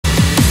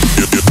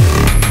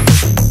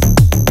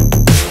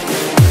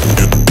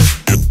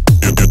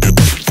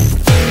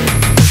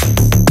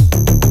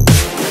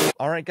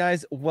right,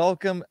 guys,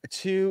 welcome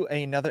to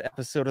another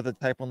episode of the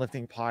Type 1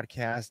 Lifting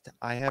podcast.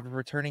 I have a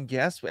returning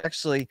guest.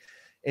 Actually,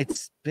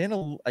 it's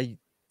been a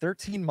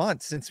 13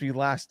 months since we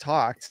last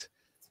talked.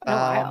 Oh,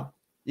 wow.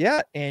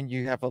 Yeah, and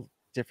you have a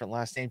different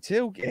last name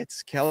too.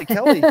 It's Kelly.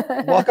 Kelly,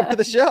 welcome to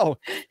the show.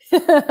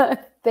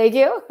 Thank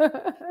you.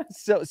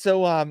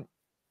 So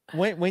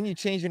when you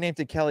change your name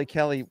to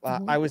Kelly,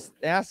 I was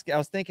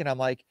thinking, I'm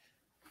like,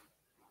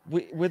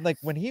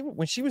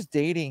 when she was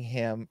dating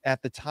him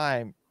at the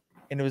time,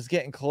 and it was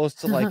getting close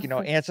to like,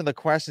 answering the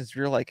questions,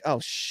 we were like, oh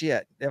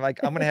shit, I'm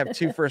gonna have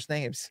two first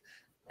names.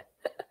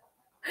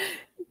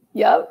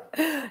 Yep.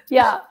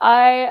 Yeah.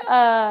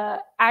 I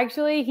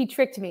actually, he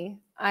tricked me.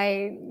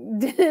 I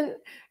didn't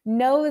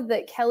know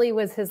that Kelly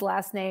was his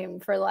last name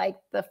for like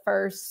the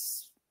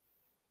first,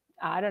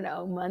 I don't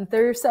know, month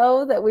or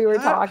so that we were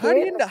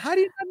talking. How do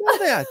you not know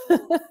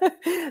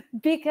that?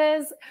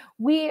 Because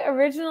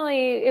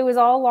it was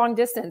all long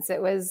distance.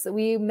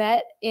 We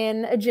met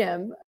in a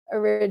gym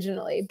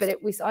originally,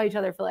 but we saw each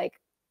other for like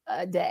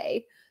a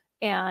day.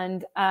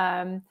 And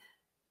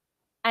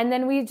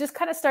then we just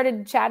kind of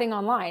started chatting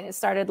online. It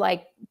started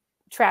like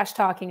trash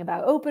talking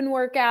about open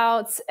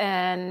workouts,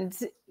 and,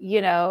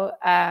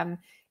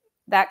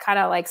 that kind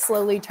of like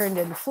slowly turned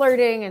into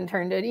flirting and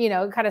turned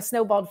into, kind of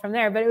snowballed from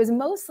there. But it was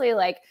mostly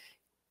like,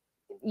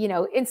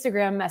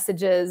 Instagram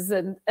messages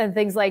and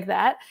things like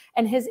that.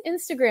 And his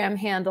Instagram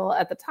handle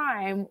at the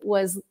time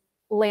was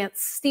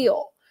Lance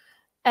Steele.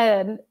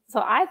 And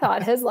so I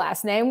thought his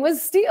last name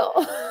was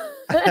Steele.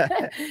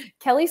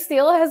 Kelly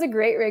Steele has a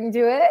great ring to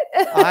it.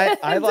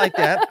 I like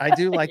that. I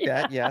do like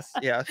that. Yes.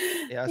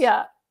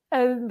 Yeah.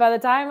 And by the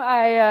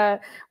time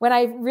when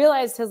I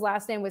realized his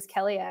last name was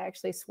Kelly, I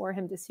actually swore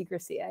him to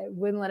secrecy. I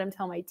wouldn't let him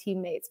tell my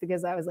teammates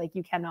because I was like,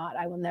 you cannot,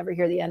 I will never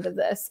hear the end of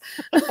this.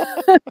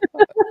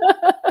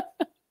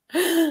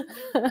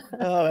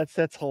 Oh,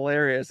 that's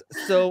hilarious.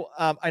 So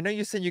I know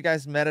you said you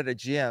guys met at a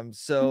gym.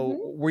 So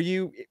were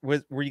you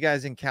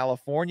guys in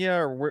California,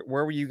 or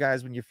where were you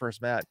guys when you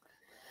first met?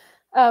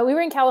 We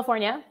were in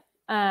California.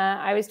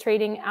 I was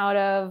training out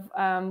of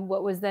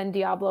what was then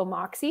Diablo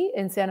Moxie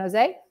in San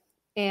Jose.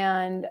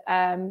 And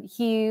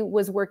he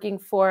was working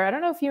for, I don't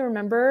know if you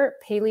remember,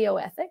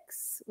 Paleo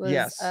Ethics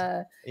was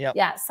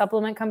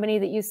supplement company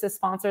that used to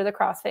sponsor the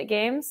CrossFit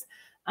Games.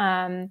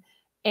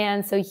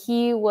 And so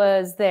he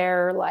was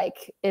their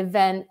like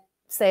event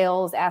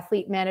sales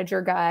athlete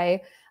manager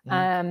guy.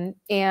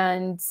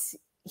 And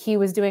he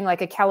was doing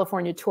like a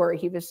California tour.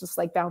 He was just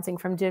like bouncing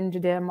from gym to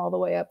gym all the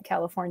way up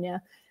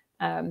California.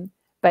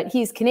 But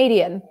he's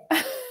Canadian.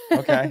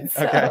 Okay.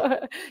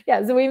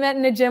 Yeah. So we met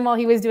in a gym while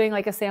he was doing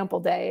like a sample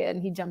day,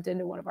 and he jumped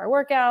into one of our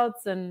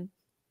workouts, and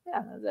yeah,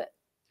 that was it.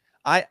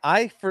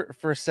 I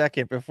for a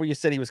second, before you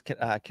said he was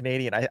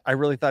Canadian, I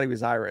really thought he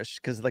was Irish,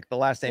 because like the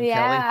last name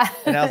Kelly,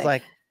 and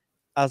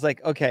I was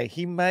like, okay,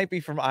 he might be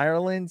from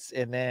Ireland,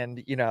 and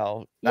then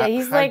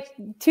he's like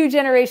 2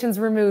 generations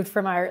removed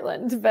from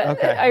Ireland,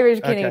 but Irish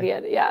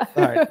Canadian. Yeah.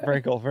 All right,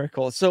 very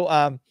cool.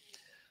 So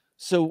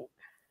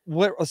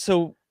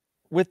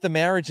with the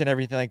marriage and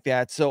everything like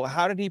that, so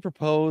how did he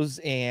propose,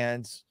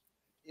 and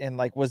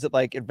like, was it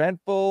like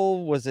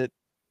eventful? Was it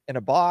in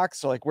a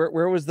box? Or like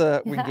where was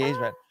the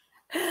engagement?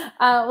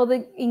 Well,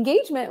 the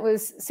engagement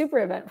was super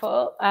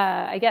eventful.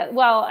 I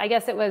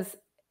guess it was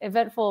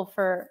eventful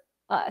for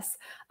us.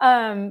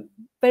 But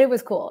it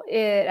was cool.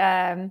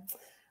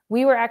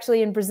 We were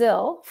actually in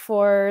Brazil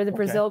for the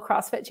Brazil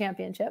CrossFit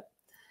Championship.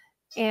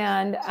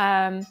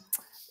 And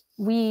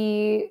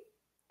we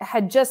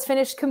had just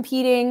finished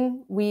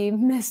competing. We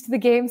missed the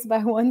games by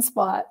 1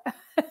 spot.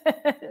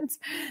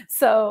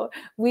 So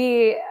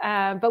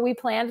but we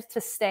planned to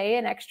stay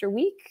an extra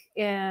week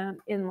in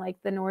like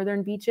the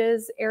northern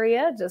beaches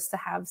area, just to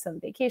have some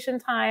vacation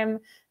time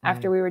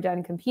after we were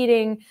done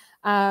competing.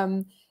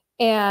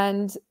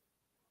 And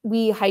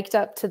we hiked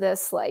up to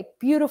this like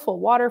beautiful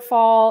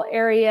waterfall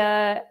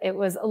area. It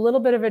was a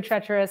little bit of a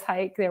treacherous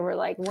hike. There were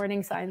like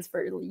warning signs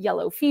for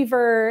yellow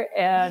fever,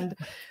 and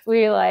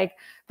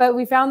but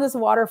we found this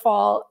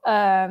waterfall,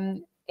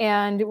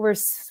 and we're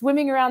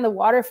swimming around the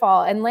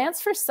waterfall, and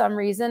Lance for some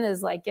reason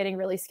is like getting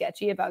really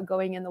sketchy about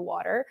going in the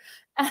water.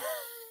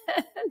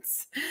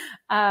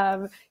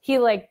 And, he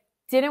like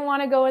didn't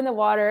want to go in the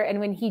water. And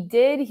when he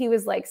did, he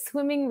was like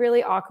swimming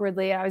really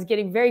awkwardly. I was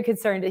getting very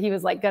concerned that he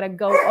was like going to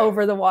go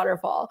over the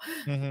waterfall.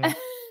 And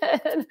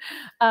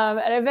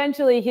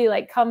eventually he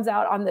like comes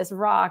out on this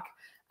rock.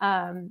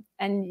 And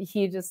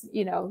he just,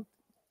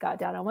 got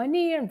down on one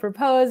knee and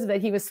proposed, but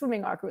he was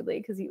swimming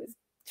awkwardly because he was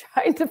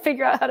trying to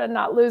figure out how to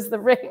not lose the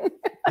ring.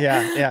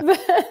 Yeah.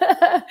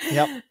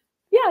 Yep.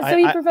 Yeah. So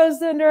he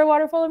proposed under a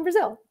waterfall in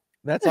Brazil.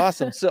 That's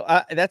awesome. So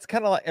that's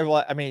kind of like,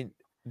 well, I mean,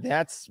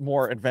 that's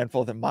more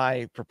eventful than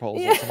my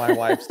proposal to my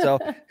wife.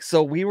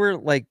 So we were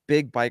like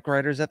big bike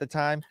riders at the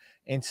time.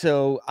 And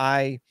so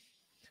I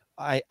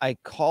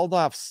called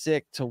off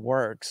sick to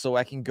work so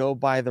I can go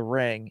buy the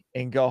ring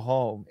and go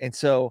home. And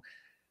so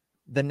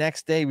the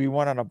next day we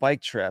went on a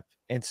bike trip.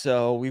 And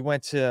so we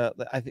went to,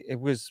 I think it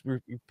was, we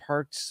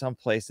parked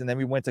someplace, and then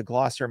we went to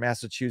Gloucester,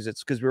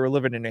 Massachusetts, because we were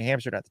living in New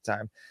Hampshire at the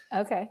time.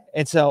 Okay.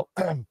 And so,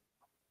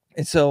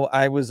 and so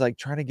I was like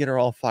trying to get her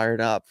all fired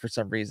up for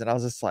some reason. I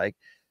was just like,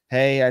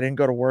 hey, I didn't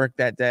go to work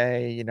that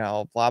day, you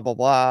know, blah, blah,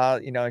 blah,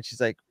 you know, and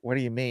she's like, what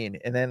do you mean?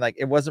 And then like,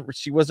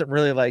 she wasn't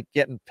really like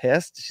getting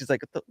pissed. She's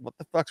like, what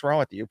the fuck's wrong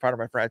with you? Pardon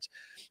my French.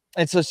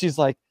 And so she's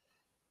like,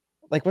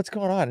 what's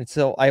going on? And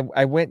so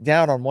I went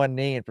down on one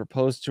knee and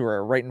proposed to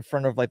her right in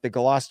front of like the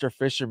Gloucester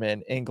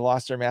fishermen in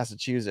Gloucester,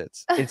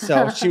 Massachusetts. And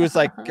so she was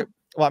like,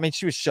 well, I mean,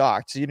 she was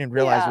shocked. So you didn't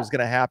realize what was going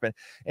to happen.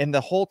 And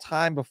the whole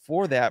time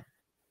before that,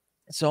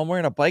 so I'm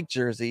wearing a bike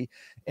jersey,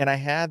 and I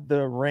had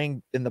the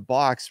ring in the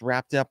box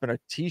wrapped up in a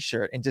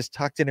t-shirt and just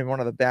tucked it in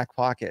one of the back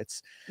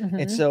pockets.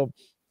 And so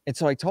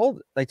I told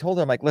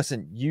her, I'm like,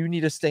 listen, you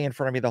need to stay in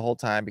front of me the whole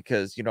time,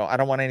 because, you know, I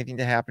don't want anything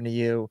to happen to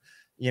you,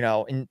 you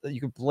know. And you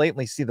can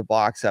blatantly see the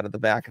box out of the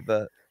back of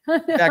the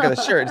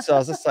shirt. And so I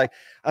was like,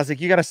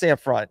 you got to stay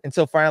up front. And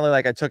so finally,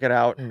 like, I took it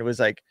out, and it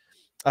was like,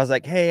 I was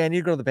like, hey, I need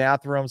to go to the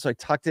bathroom. So I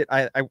tucked it.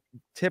 I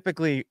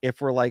typically,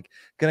 if we're like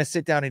going to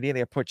sit down and eat,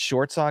 I put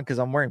shorts on, because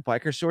I'm wearing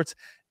biker shorts.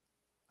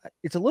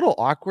 It's a little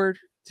awkward,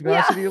 to be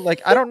honest with you.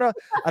 Like, I don't know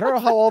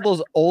how all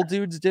those old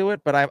dudes do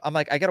it, but I'm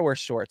like, I got to wear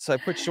shorts. So I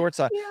put shorts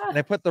on, and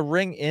I put the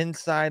ring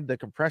inside the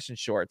compression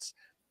shorts,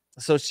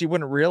 so she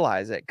wouldn't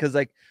realize it. Cause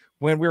like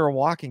when we were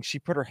walking, she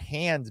put her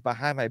hands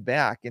behind my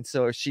back. And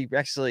so she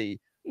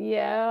actually,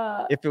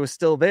 if it was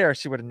still there,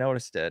 she would have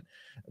noticed it.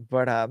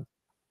 But,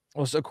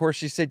 well, so of course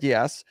she said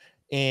yes.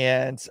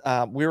 And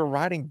we were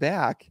riding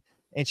back,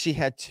 and she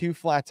had 2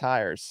 flat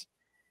tires.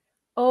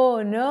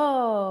 Oh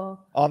no.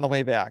 On the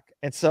way back.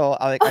 And so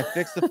I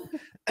fixed the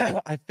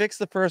I fixed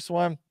the first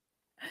one,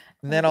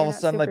 and then all of a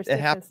sudden, like, it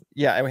happened.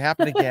 Yeah, it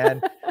happened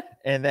again.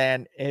 And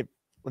then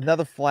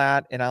another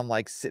flat, and I'm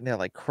like sitting there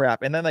like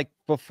crap. And then like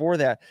before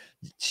that,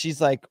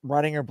 she's like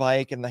riding her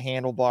bike and the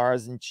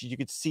handlebars, and you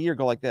could see her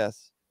go like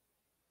this.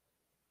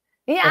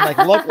 Yeah. And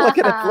like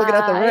looking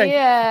at the ring.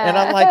 Yeah. And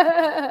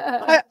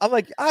I'm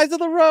like, eyes on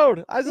the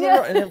road, eyes on the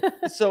road. And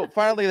then, so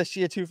finally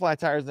she had 2 flat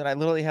tires, and I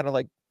literally had to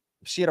like,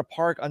 she had to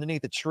park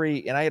underneath a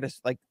tree, and I had to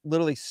like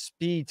literally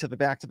speed to the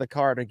back of the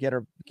car to get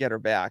her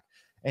back.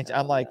 And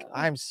I'm like,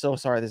 I'm so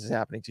sorry this is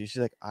happening to you.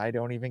 She's like, I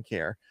don't even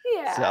care.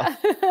 Yeah. So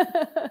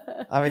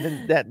I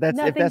mean, that's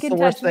Nothing if that's can the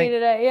worst touch me thing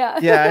today. Yeah.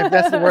 Yeah, if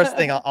that's the worst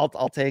thing,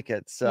 I'll take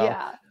it. So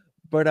Yeah.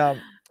 but That's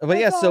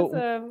yeah, so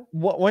awesome.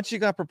 once you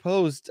got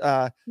proposed,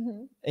 and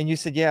you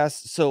said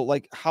yes, so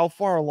like how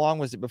far along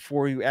was it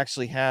before you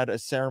actually had a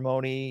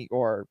ceremony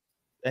or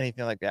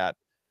anything like that?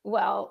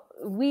 Well,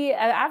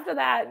 after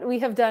that, we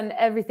have done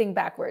everything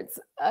backwards.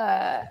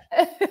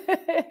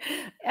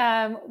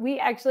 We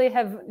actually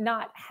have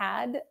not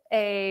had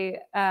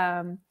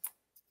an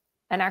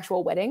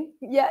actual wedding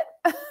yet.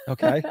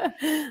 Okay.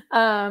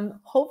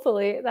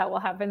 Hopefully that will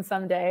happen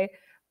someday.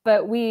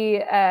 But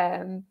we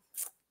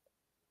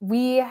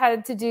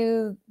had to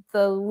do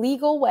the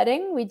legal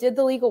wedding. We did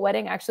the legal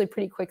wedding actually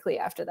pretty quickly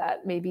after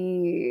that,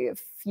 maybe a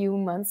few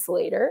months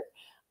later.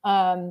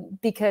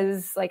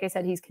 Because like I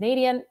said, he's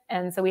Canadian.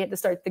 And so we had to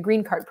start the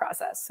green card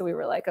process. So we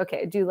were like,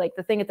 okay, do like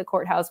the thing at the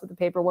courthouse with the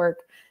paperwork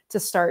to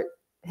start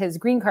his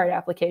green card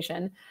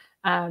application.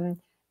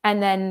 And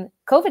then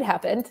COVID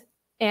happened,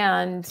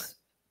 and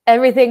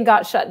everything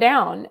got shut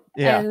down.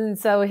 Yeah. And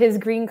so his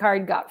green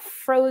card got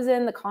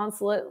frozen. The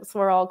consulates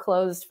were all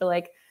closed for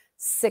like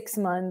 6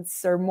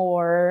 months or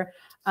more.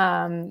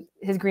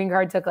 His green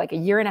card took like a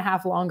year and a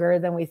half longer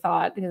than we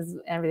thought, because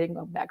everything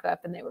went back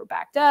up, and they were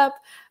backed up.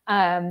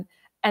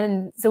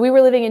 And so we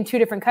were living in 2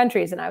 different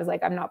countries, and I was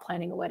like, I'm not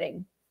planning a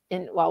wedding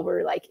while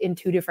we're like in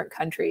 2 different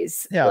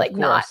countries. Yeah, like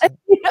not,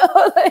 you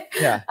know, like,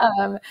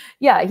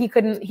 yeah,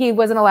 he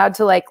wasn't allowed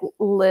to like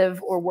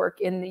live or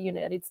work in the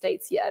United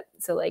States yet.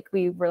 So like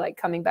we were like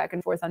coming back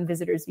and forth on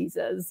visitors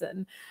visas,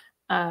 and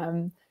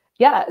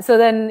yeah. So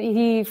then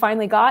he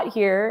finally got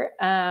here.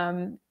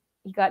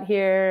 He got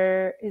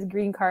here, his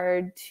green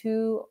card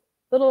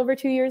little over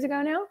 2 years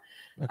ago now.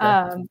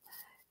 Okay.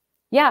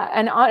 Yeah.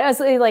 And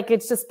honestly, like,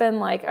 it's just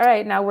been like, all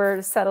right, now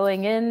we're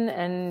settling in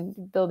and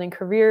building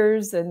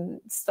careers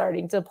and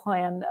starting to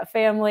plan a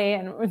family,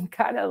 and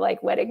kind of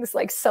like weddings,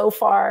 like so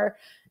far.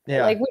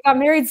 Yeah. Like we got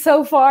married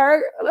so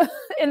far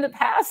in the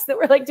past that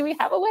we're like, do we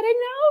have a wedding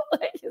now?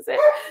 Like, is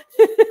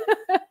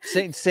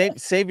it?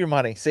 Save your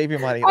money. Save your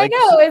money. Like, I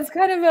know, it's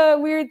kind of a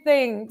weird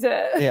thing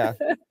to. Yeah.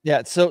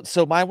 Yeah.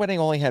 So my wedding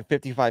only had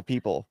 55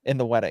 people in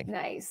the wedding.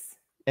 Nice.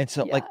 And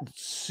so like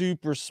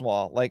super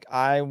small, like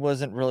I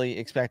wasn't really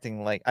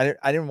expecting, like, I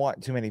didn't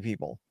want too many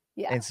people.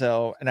 Yeah. And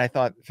so, and I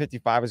thought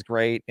 55 was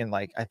great. And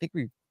like, I think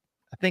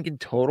in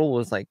total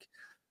was like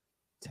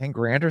 10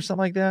 grand or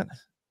something like that.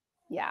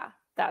 Yeah.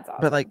 That's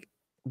awesome. But like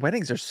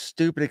weddings are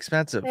stupid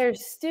expensive. They're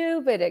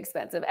stupid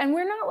expensive. And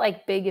we're not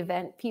like big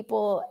event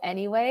people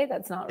anyway.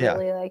 That's not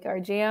really like our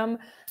jam.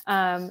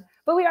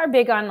 But we are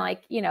big on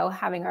like, you know,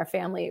 having our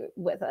family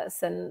with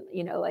us, and,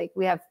 you know, like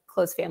we have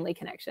close family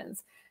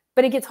connections.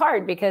 But it gets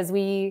hard because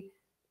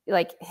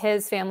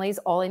his family's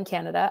all in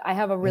Canada. I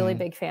have a really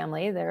big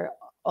family. They're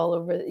all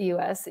over the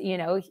US. You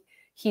know,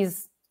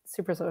 he's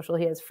super social.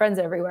 He has friends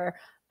everywhere.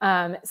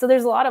 So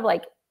there's a lot of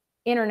like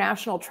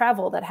international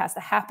travel that has to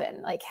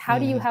happen. Like, how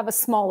do you have a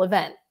small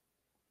event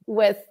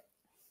with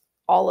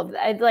all of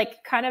that? It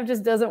like kind of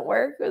just doesn't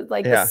work.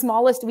 Like the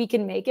smallest we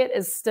can make it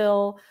is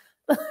still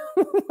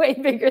way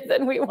bigger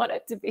than we want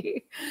it to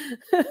be.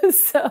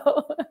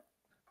 So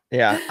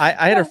yeah,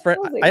 I had a friend.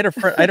 I had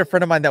a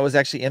friend of mine that was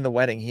actually in the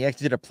wedding. He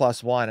actually did a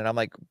 +1, and I'm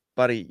like,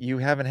 buddy, you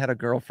haven't had a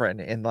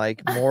girlfriend in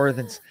like more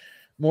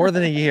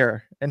than a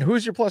year. And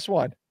who's your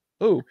 +1?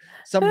 Ooh,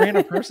 some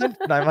random person.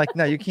 And I'm like,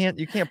 no, you can't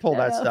pull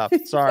that stuff.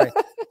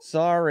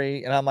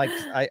 Sorry. And I'm like,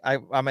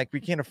 I'm like,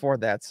 we can't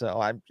afford that. So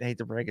I hate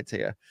to bring it to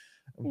you,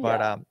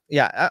 but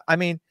yeah, I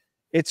mean,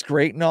 it's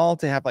great and all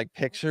to have like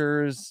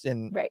pictures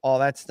and all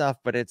that stuff,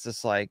 but it's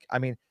just like, I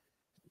mean,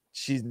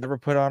 she's never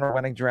put on her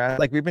wedding dress.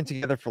 Like we've been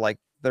together for like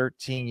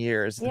 13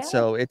 years. And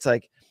so it's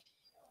like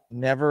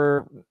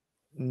never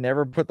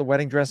put the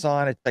wedding dress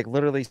on. It's like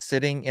literally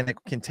sitting in a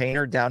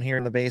container down here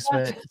in the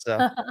basement.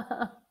 So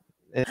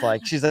it's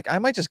like, she's like, I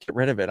might just get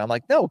rid of it. I'm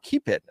like, no,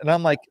 keep it. And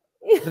I'm like,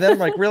 but then I'm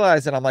like,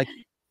 realizing I'm like,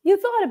 you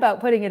thought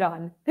about putting it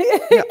on.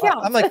 Yeah,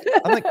 I'm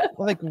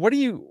like, what are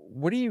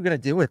you gonna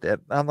do with it?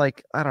 I'm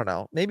like, I don't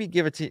know. Maybe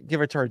give it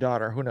to our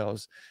daughter. Who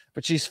knows?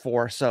 But she's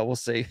 4, so we'll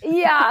see.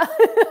 Yeah.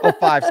 Oh,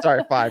 5.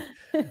 Sorry, 5.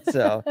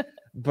 So,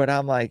 but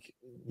I'm like,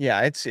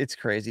 yeah, it's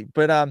crazy.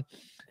 But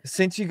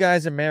since you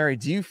guys are married,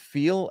 do you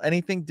feel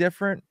anything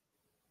different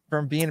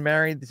from being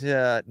married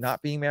to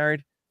not being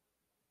married?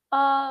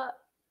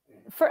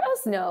 For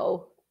us,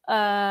 no.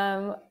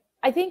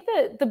 I think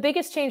that the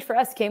biggest change for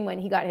us came when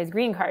he got his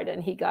green card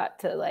and he got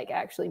to like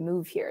actually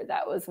move here.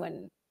 That was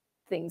when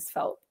things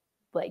felt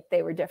like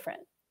they were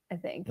different. I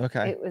think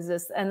it was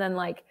this, and then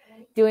like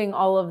doing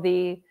all of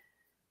the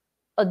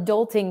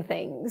adulting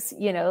things,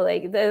 you know,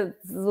 like there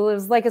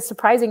was like a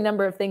surprising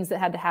number of things that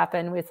had to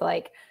happen with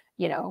like,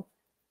 you know,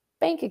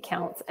 bank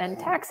accounts and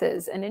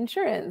taxes and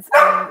insurance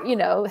and, you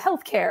know,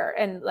 healthcare.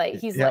 And like,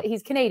 he's like,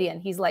 he's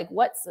Canadian. He's like,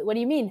 what do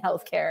you mean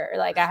healthcare?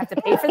 Like I have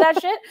to pay for that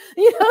shit,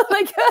 you know,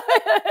 like,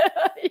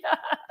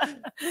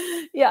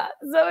 yeah.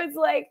 So it's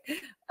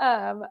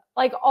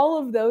like all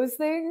of those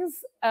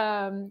things.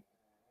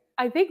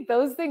 I think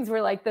those things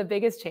were like the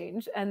biggest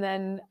change. And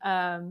then,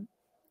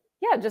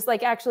 yeah, just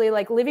like actually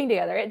like living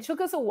together. It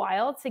took us a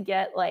while to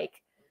get like,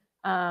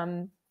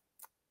 I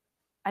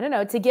don't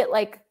know, to get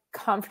like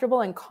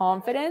comfortable and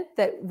confident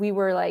that we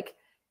were like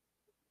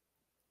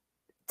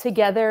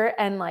together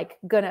and like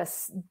gonna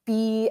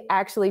be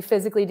actually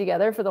physically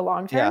together for the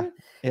long term,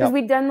 because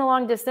we'd done the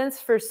long distance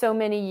for so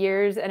many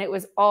years, and it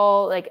was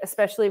all like,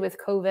 especially with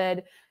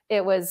COVID,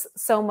 it was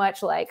so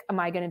much like, am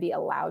I going to be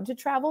allowed to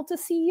travel to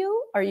see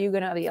you? Are you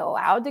going to be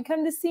allowed to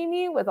come to see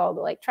me, with all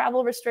the like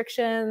travel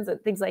restrictions and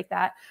things like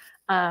that?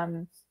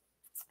 And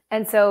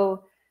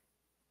so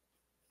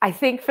I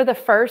think for the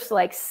first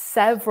like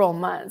several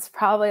months,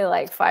 probably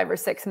like 5 or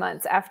 6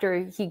 months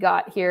after he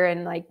got here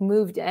and like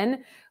moved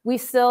in, we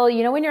still,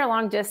 you know, when you're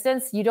long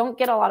distance, you don't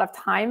get a lot of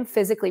time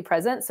physically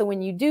present. So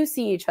when you do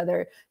see each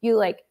other, you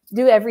like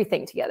do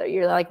everything together.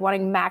 You're like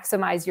wanting to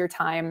maximize your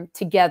time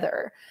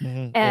together.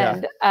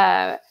 And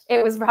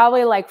it was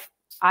probably like,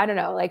 I don't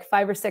know, like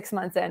 5 or 6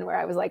 months in where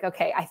I was like,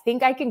 okay, I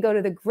think I can go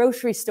to the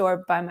grocery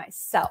store by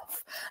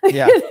myself.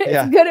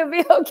 It's gonna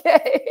be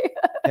okay.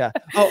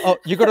 Oh,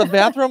 you go to the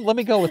bathroom? Let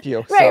me go with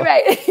you.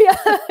 Right.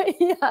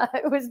 Yeah.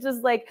 It was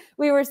just like,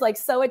 we were like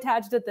so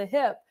attached at the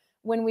hip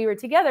when we were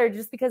together,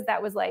 just because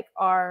that was like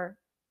our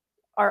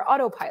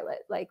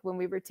autopilot. Like when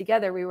we were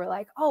together, we were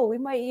like, oh, we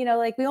might, you know,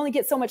 like we only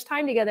get so much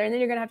time together and then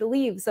you're gonna have to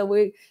leave. So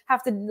we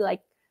have to like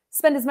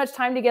spend as much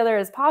time together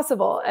as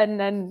possible. And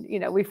then, you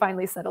know, we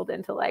finally settled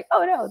into like,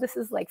 oh no, this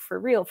is like for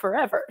real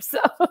forever. So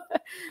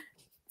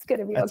it's going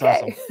to be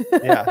okay.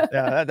 Awesome.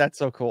 Yeah. That's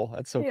so cool.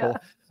 That's so cool.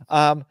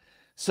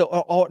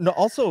 So no,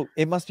 also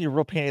it must be a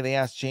real pain in the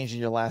ass changing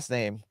your last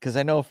name. Cause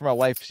I know for my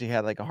wife, she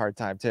had like a hard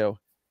time too.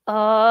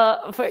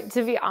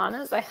 To be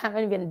honest, I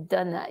haven't even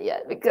done that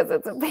yet because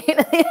it's a pain in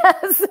the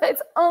ass.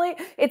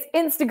 It's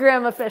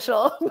Instagram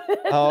official.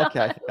 Oh,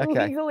 okay.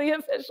 Legally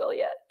official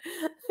yet.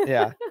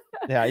 Yeah.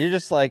 You're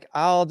just like,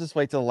 I'll just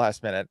wait till the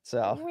last minute.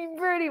 So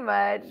pretty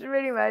much.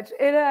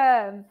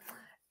 It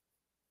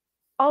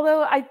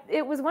although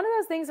it was one of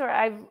those things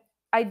where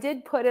I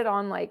did put it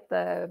on like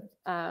the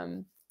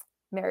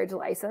marriage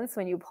license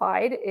when you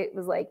applied. It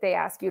was like they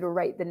ask you to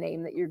write the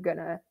name that you're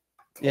gonna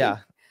take.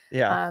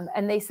 Yeah.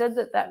 And they said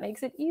that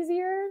makes it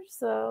easier.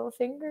 So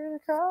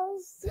fingers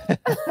crossed.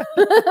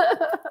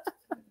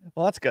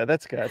 Well, that's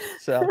good.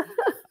 So,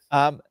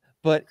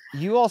 but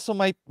you also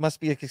must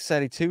be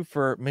excited too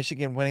for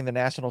Michigan winning the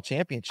national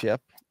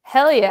championship.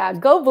 Hell yeah.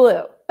 Go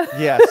blue.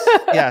 Yes.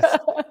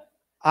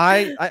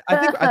 I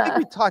think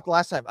we talked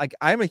last time. Like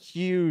I'm a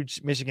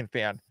huge Michigan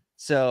fan.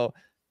 So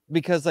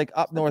because like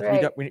up north,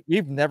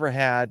 we've never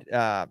had,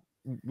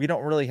 we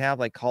don't really have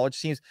like college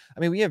teams. I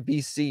mean, we have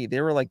BC.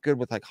 They were like good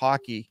with like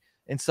hockey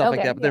and stuff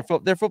like that.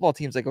 But their football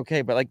team's like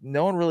okay, but like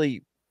no one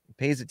really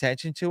pays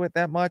attention to it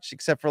that much,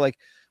 except for like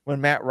when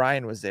Matt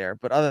Ryan was there.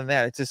 But other than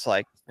that, it's just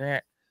like,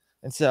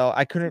 And so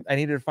I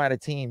needed to find a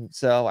team.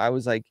 So I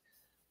was like,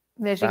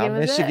 Michigan found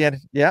was it. Michigan.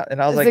 Yeah.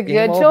 And I was It's a like, game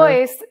good over.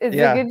 choice. It's a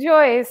Yeah. good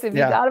choice if you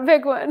Yeah. got to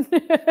pick one.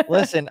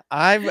 Listen,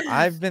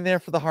 I've been there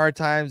for the hard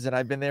times and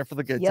I've been there for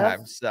the good Yep.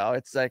 times. So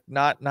it's like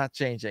not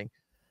changing.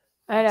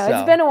 I know it's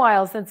So been a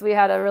while since we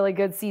had a really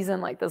good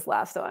season like this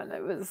last one.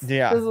 This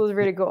yeah. was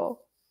really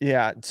cool.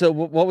 Yeah. So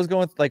what was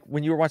going like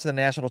when you were watching the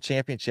national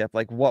championship?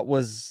 Like what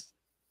was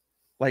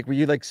like were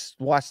you like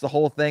watch the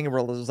whole thing and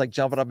were just like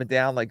jumping up and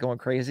down, like going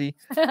crazy?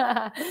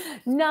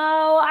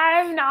 No,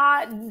 I'm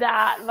not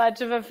that much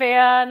of a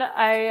fan.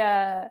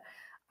 I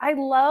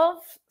love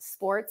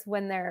sports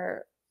when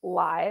they're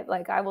live.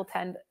 Like I will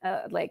tend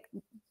like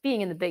being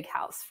in the big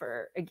house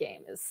for a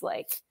game is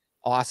like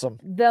Awesome.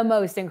 the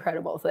most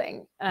incredible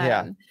thing.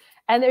 Yeah.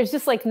 And there's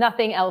just like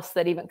nothing else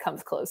that even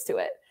comes close to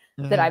it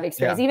that I've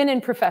experienced, Yeah. even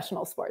in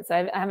professional sports.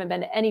 I haven't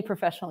been to any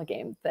professional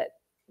game that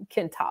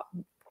can top,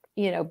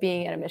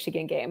 being at a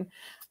Michigan game.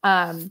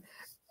 And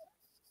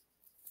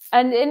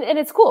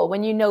it's cool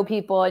when you know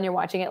people and you're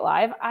watching it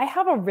live. I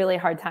have a really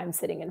hard time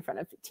sitting in front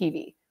of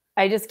TV.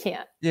 I just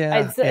can't.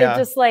 Yeah. It's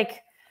just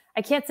like,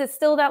 I can't sit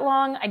still that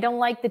long. I don't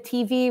like the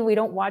TV. We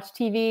don't watch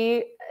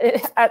TV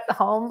at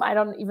home.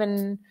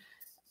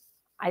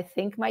 I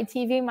think my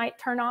TV might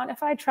turn on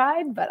if I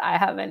tried, but I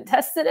haven't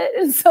tested it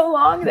in so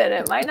long that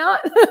it might not.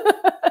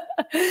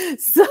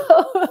 So,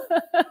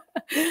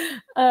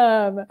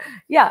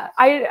 yeah,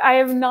 I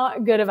am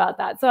not good about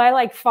that. So I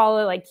like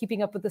follow like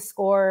keeping up with the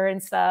score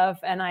and stuff.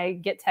 And I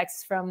get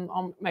texts from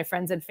all my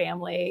friends and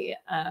family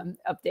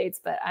updates,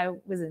 but I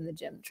was in the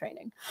gym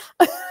training.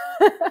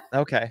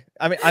 Okay.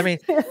 I mean,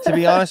 to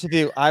be honest with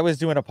you, I was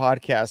doing a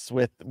podcast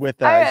with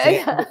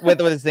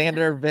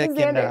Xander, Vic,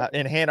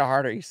 and Hannah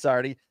Hardy.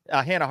 Sorry,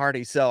 Hannah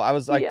Hardy. So I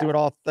was like doing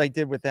all I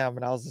did with them,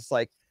 and I was just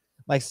like,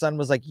 my son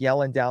was like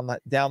yelling down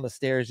the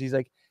stairs. He's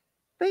like,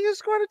 "They just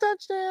scored a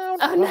touchdown!"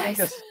 Oh,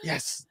 nice.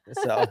 Yes.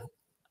 So,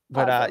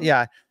 but awesome.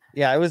 yeah.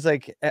 It was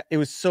like it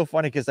was so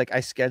funny because like I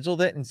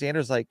scheduled it, and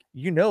Xander's like,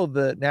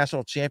 the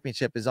national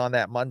championship is on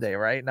that Monday,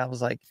 right? And I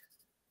was like,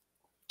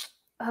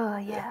 oh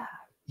yeah.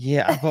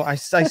 Yeah, but I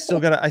still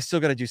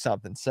gotta do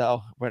something.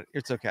 So, but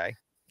it's okay.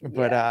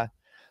 But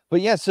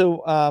yeah.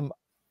 So,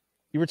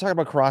 you were talking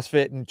about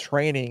CrossFit and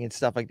training and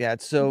stuff like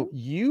that. So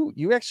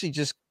you actually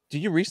did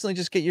you recently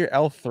just get your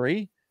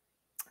L3?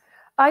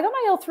 I got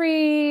my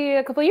L3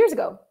 a couple of years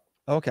ago.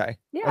 Okay.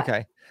 Yeah.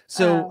 Okay.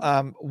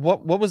 So,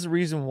 what was the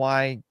reason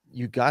why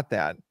you got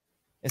that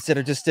instead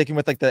of just sticking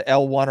with like the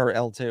L1 or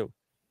L2?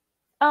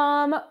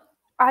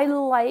 I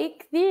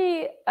like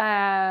the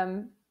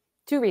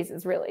two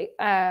reasons really.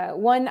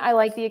 One, I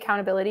like the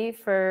accountability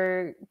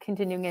for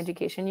continuing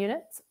education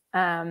units.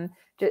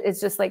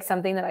 It's just like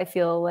something that I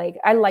feel like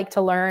I like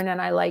to learn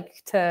and I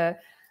like to,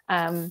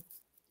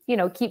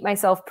 keep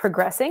myself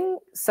progressing.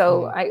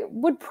 So I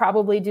would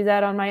probably do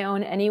that on my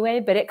own anyway,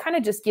 but it kind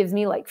of just gives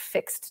me like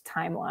fixed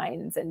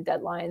timelines and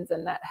deadlines,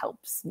 and that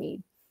helps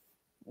me,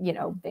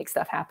 make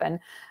stuff happen.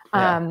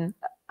 Yeah.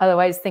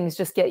 Otherwise things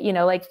just get,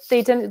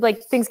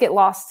 things get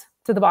lost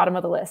to the bottom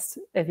of the list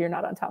if you're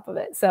not on top of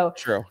it. So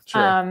true.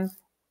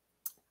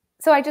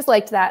 So I just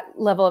liked that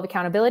level of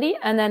accountability.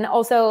 And then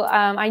also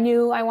I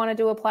knew I wanted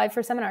to apply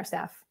for seminar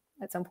staff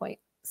at some point.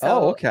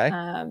 So, okay.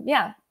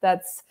 Yeah,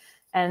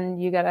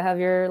 and you got to have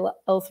your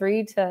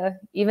L3 to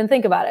even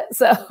think about it.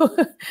 So,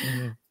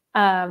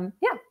 yeah,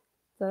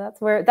 so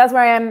that's where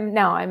I am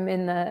now. I'm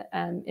in the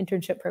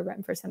internship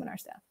program for seminar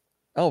staff.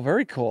 Oh,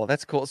 very cool.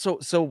 That's cool.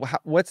 So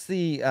what's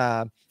the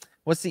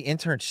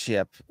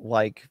internship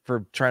like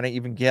for trying to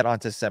even get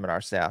onto seminar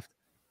staff?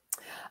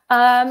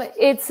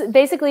 It's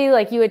basically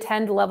like you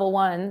attend level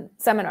 1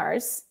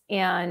 seminars,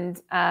 and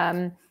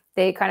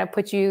they kind of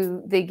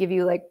they give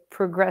you like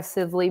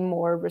progressively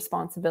more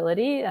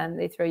responsibility, and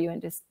they throw you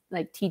into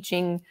like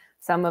teaching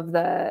some of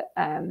the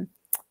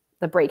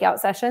breakout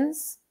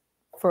sessions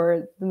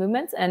for the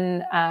movements,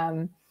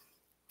 and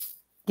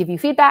give you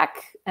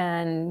feedback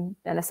and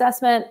an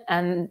assessment,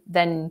 and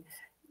then,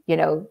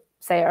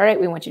 say, all right,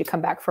 we want you to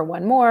come back for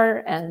one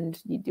more,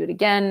 and you do it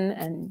again,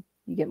 and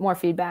you get more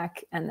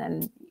feedback, and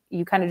then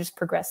you kind of just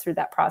progress through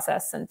that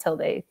process until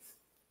they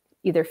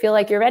either feel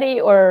like you're ready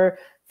or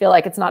feel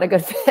like it's not a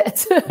good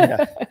fit.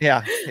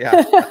 Yeah.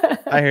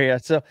 I hear you.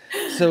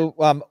 So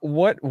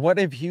what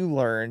have you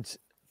learned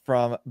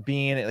from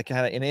being like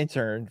kind of an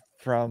intern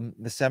from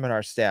the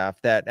seminar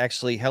staff that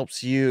actually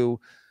helps you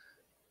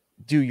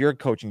do your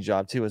coaching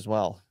job too as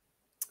well?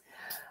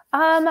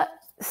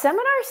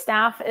 Seminar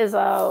staff is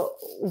for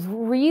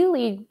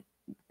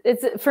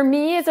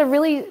me, it's a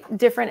really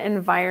different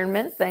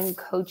environment than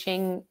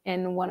coaching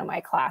in one of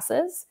my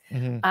classes.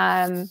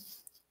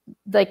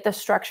 Like the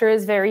structure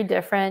is very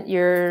different.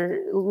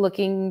 You're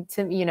looking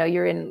to,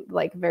 you're in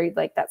like very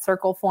like that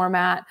circle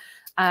format.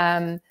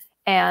 And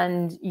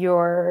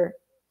you're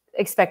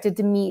expected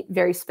to meet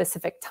very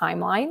specific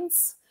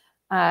timelines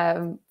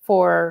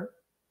for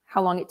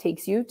how long it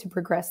takes you to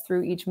progress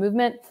through each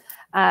movement.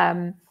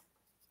 I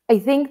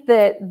think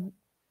that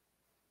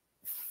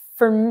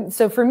for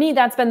me,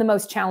 that's been the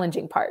most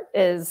challenging part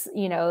is,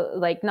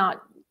 like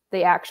not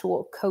the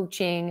actual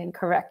coaching and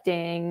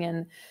correcting,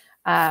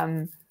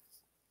 and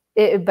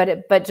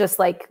but just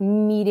like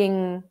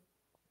meeting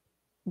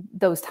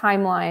those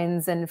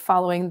timelines and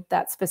following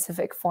that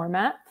specific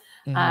format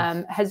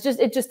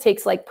it just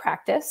takes like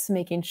practice,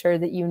 making sure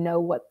that you know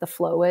what the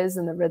flow is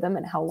and the rhythm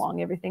and how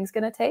long everything's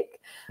going to take.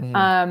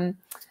 And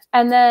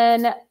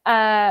then,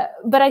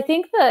 but I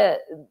think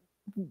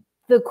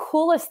the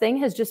coolest thing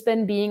has just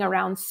been being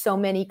around so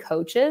many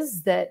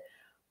coaches that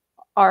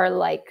are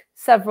like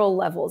several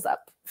levels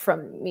up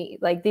from me.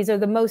 Like, these are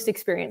the most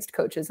experienced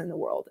coaches in the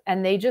world,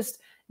 and they just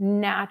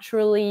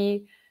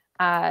naturally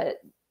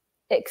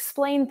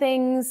explain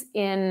things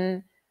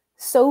in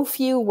so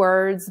few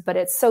words, but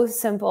it's so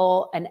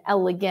simple and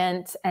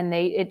elegant, and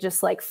it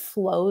just like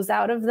flows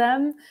out of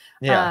them.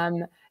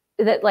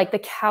 That like the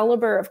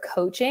caliber of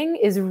coaching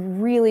is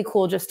really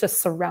cool just to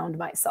surround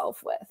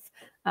myself with,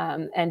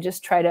 and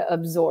just try to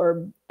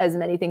absorb as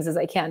many things as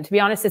I can. To be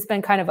honest, it's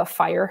been kind of a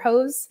fire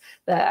hose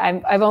that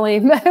I've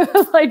only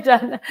like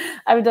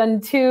I've done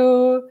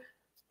 2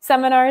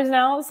 seminars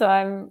now.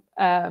 So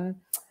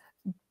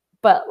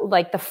but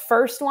like the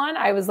first one,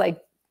 I was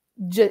like,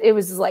 it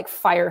was like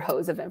fire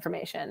hose of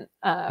information.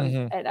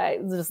 And I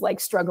was just like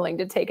struggling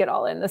to take it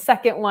all in. The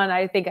second one,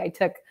 I think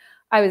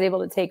I was able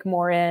to take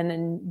more in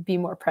and be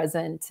more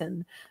present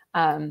and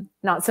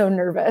not so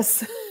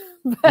nervous.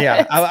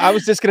 Yeah, I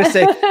was just gonna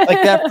say,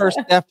 like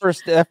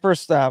that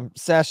first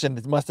session,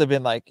 it must have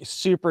been like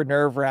super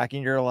nerve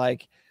wracking. You're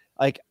like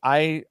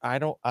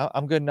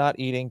I'm good not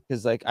eating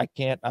because like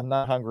I'm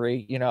not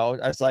hungry. You know,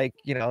 I was like,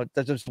 you know,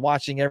 just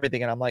watching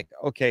everything, and I'm like,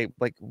 okay,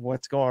 like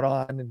what's going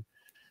on, and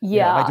you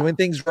know, am I doing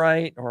things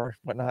right or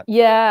whatnot?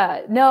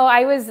 Yeah, no,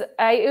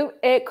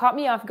 it caught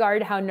me off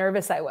guard how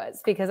nervous I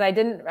was, because I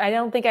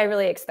don't think I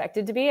really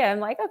expected to be.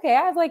 I'm like, okay,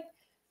 I have like,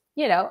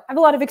 you know, I have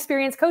a lot of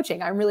experience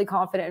coaching. I'm really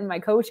confident in my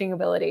coaching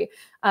ability.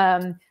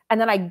 And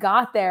then I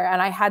got there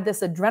and I had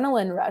this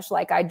adrenaline rush.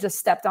 Like, I just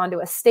stepped onto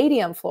a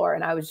stadium floor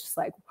and I was just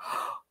like,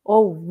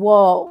 oh,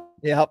 whoa.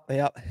 Yep.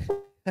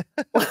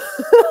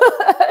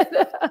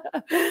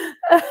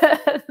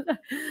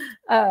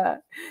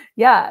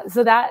 Yeah.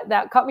 So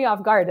that caught me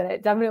off guard, and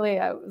it definitely,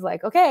 I was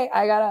like, okay,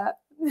 I gotta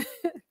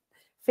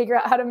figure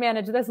out how to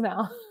manage this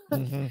now.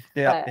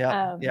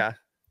 Yeah.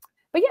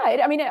 But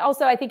yeah, I mean,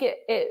 I think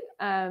it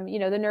you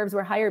know, the nerves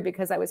were higher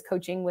because I was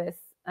coaching with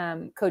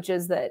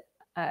coaches that,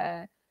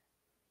 I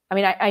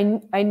mean,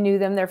 I knew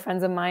them, they're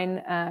friends of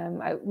mine.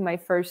 My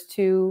first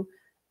 2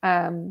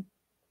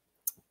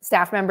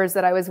 staff members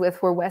that I was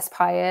with were Wes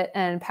Pyatt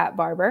and Pat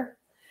Barber.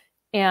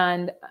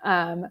 And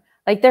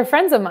like, they're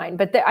friends of mine,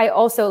 but I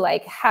also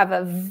like have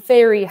a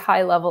very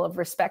high level of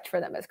respect for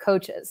them as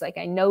coaches. Like,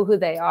 I know who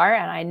they are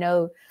and I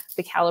know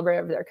the caliber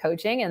of their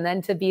coaching. And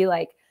then to be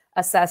like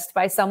assessed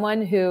by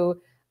someone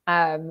who,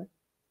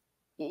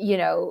 you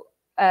know,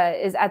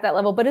 is at that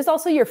level, but is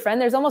also your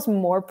friend, there's almost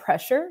more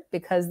pressure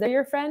because they're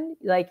your friend.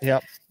 Like,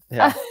 yeah.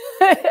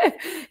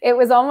 It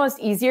was almost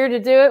easier to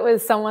do it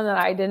with someone that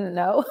I didn't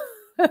know.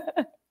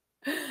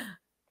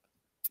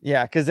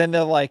 Yeah, because then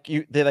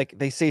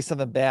they say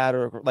something bad,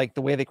 or like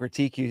the way they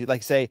critique you,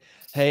 like say,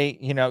 hey,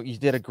 you know, you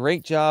did a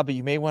great job, but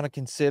you may want to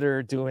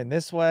consider doing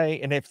this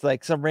way. And if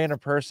like some random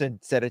person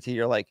said it to you,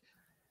 you're like,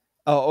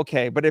 oh,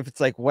 okay. But if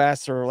it's like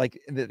Wes or like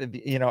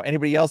you know,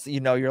 anybody else that you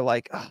know, you're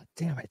like, oh,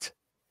 damn it.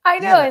 I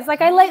know, it's like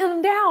I let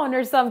them down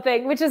or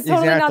something, which is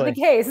totally not the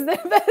case.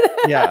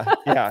 Yeah.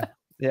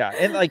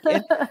 And like,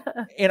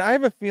 and I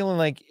have a feeling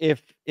like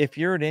if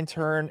you're an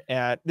intern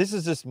this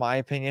is just my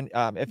opinion.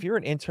 If you're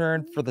an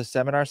intern for the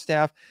seminar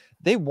staff,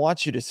 they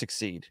want you to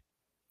succeed.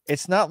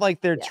 It's not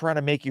like they're trying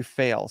to make you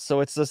fail.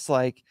 So it's just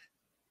like,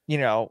 you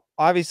know,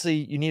 obviously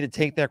you need to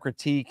take their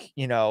critique,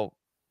 you know,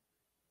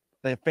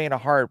 the faint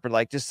of heart, but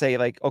like, just say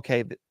like,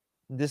 okay,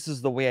 this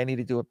is the way I need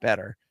to do it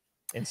better.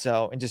 And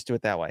just do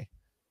it that way.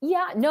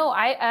 Yeah, no,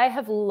 I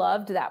have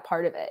loved that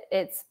part of it.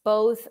 It's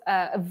both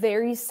a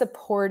very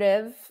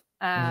supportive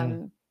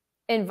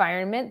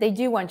environment. They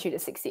do want you to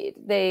succeed.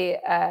 They,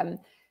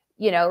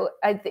 you know,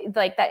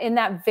 like that in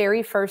that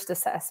very first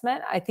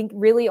assessment, I think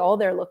really all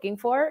they're looking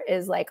for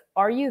is like,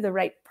 are you the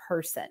right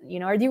person? You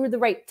know, are you the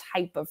right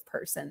type of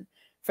person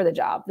for the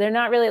job? They're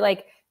not really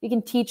like, you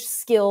can teach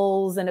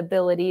skills and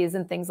abilities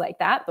and things like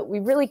that, but we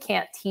really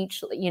can't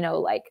teach, you know,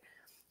 like,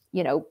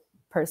 you know,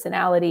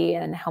 personality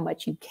and how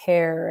much you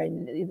care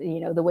and, you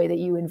know, the way that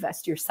you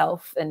invest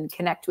yourself and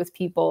connect with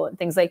people and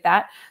things like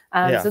that.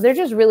 So they're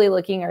just really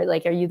looking at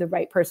like, are you the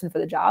right person for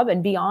the job?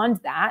 And beyond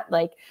that,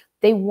 like,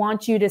 they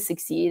want you to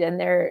succeed. And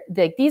they're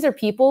like, these are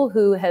people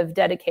who have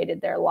dedicated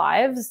their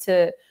lives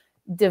to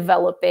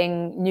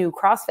developing new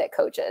CrossFit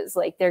coaches.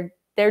 Like, they're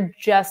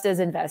just as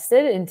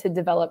invested in to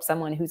develop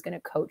someone who's going to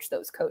coach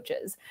those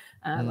coaches.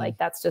 Like,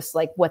 that's just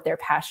like what they're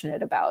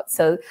passionate about.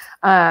 So,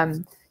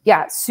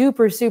 yeah,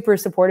 super, super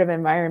supportive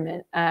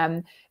environment,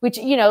 which,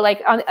 you know,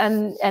 like,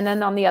 and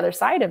then on the other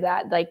side of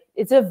that, like,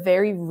 it's a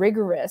very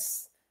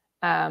rigorous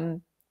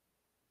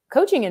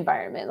coaching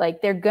environment.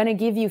 Like, they're going to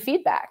give you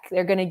feedback.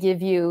 They're going to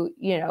give you,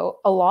 you know,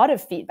 a lot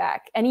of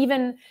feedback. And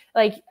even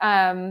like,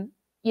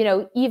 you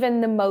know,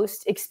 even the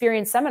most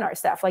experienced seminar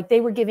staff, like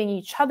they were giving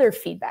each other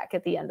feedback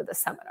at the end of the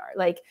seminar,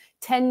 like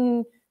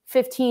 10,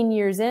 15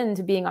 years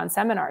into being on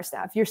seminar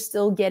staff, you're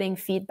still getting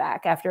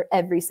feedback after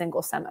every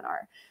single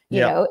seminar.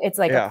 You know, it's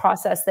like a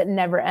process that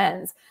never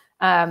ends.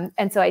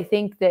 And so I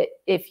think that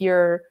if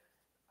you're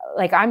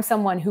like, I'm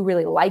someone who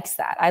really likes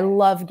that. I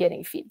love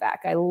getting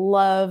feedback. I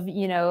love,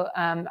 you know,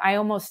 I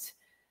almost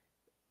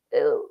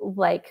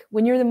like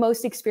when you're the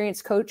most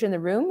experienced coach in the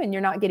room and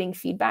you're not getting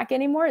feedback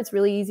anymore, it's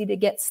really easy to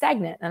get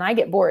stagnant and I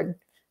get bored.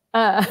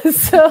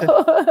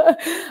 So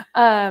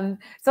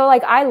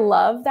like, I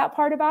love that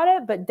part about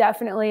it, but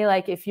definitely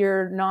like, if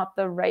you're not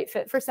the right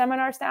fit for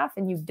seminar staff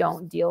and you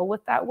don't deal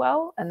with that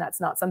well, and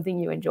that's not something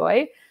you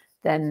enjoy,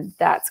 then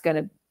that's going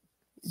to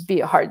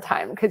be a hard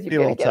time because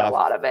you're going to get a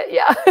lot of it.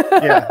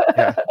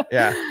 Yeah.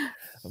 Yeah.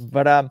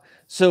 But,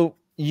 so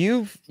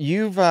you're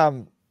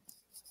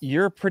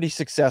pretty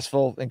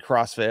successful in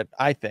CrossFit,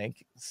 I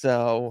think.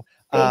 So,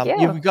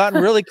 you've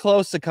gotten really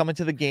close to coming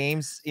to the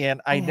games,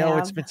 and I know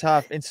it's been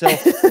tough. And so,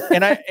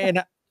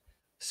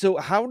 so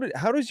how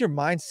does your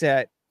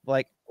mindset,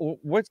 like,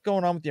 what's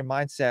going on with your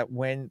mindset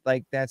when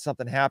like that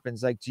something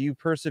happens? Like, do you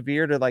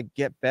persevere to like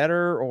get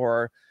better,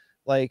 or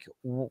like,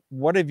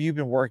 what have you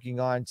been working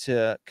on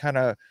to kind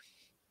of,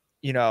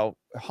 you know,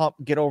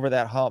 get over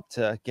that hump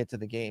to get to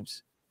the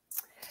games?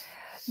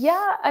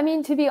 Yeah. I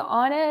mean, to be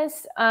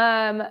honest,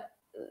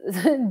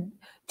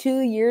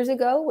 2 years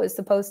ago was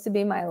supposed to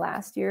be my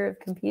last year of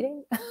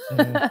competing.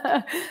 And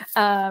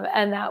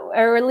that,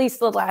 or at least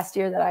the last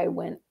year that I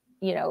went,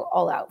 you know,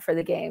 all out for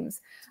the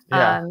games.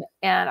 And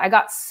I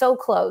got so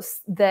close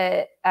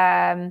that,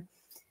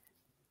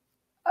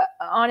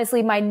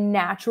 honestly, my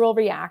natural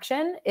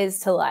reaction is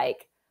to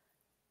like,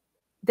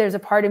 there's a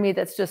part of me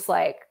that's just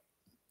like,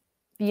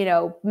 you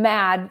know,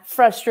 mad,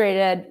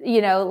 frustrated,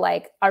 you know,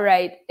 like, all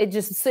right, it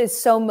just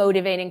is so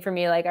motivating for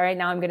me. Like, all right,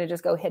 now I'm going to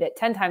just go hit it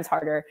 10 times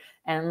harder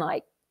and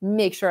like,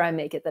 make sure I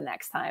make it the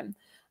next time.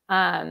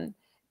 And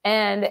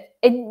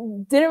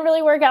it didn't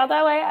really work out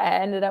that way. I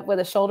ended up with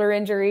a shoulder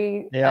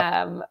injury,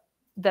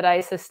 that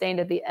I sustained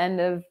at the end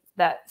of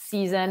that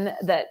season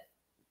that,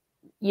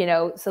 you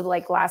know, so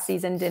like last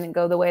season didn't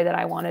go the way that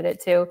I wanted it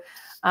to.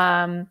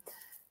 And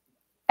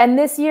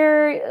this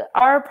year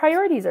our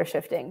priorities are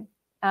shifting.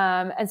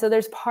 And so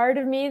there's part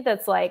of me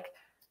that's like,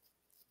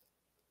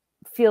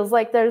 feels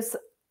like there's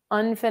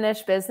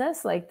unfinished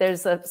business. Like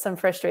there's some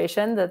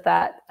frustration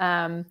that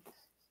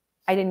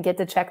I didn't get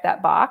to check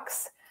that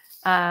box.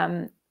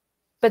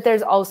 But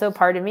there's also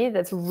part of me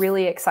that's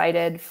really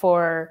excited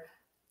for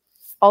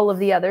all of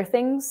the other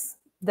things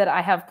that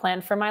I have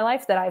planned for my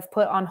life that I've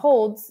put on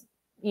hold,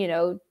 you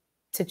know,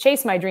 to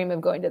chase my dream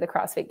of going to the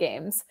CrossFit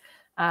Games.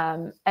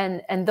 And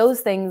those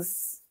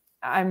things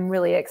I'm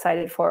really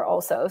excited for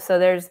also. So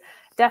there's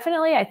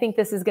definitely, I think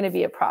this is going to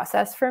be a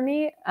process for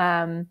me,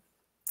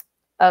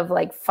 of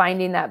like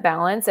finding that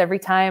balance. Every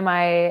time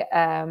I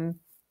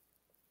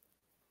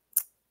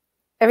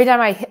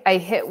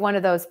hit one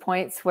of those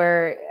points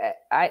where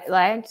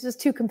I'm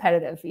just too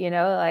competitive, you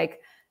know,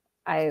 like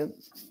I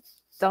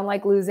don't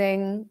like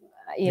losing,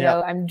 you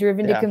know, I'm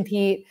driven to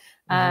compete.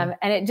 And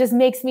it just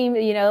makes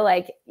me, you know,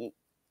 like,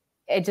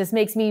 it just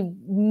makes me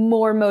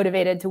more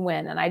motivated to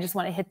win. And I just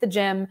want to hit the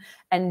gym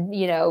and,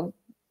 you know,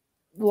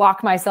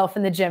 lock myself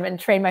in the gym and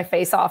train my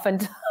face off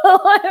until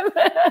I'm,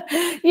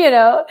 you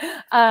know,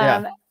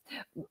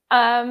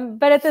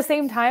 but at the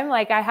same time,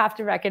 like I have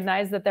to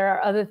recognize that there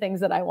are other things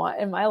that I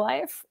want in my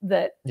life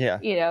that,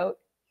 you know,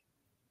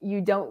 you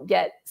don't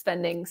get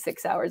spending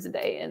 6 hours a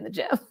day in the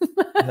gym.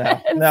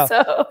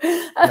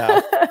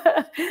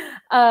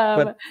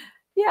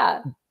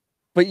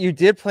 But you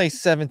did play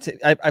 17.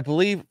 I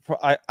believe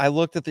I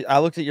looked at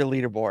your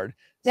leaderboard.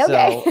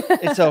 So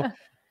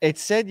it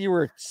said you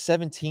were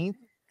 17th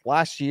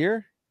last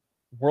year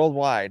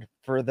worldwide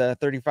for the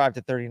 35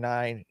 to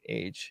 39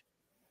 age.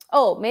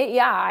 Oh,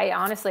 yeah. I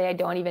honestly, I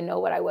don't even know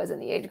what I was in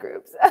the age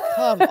groups.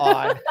 Come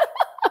on.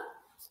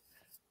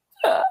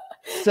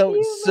 So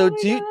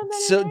do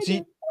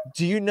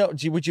you know,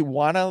 would you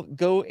want to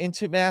go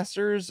into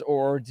Masters,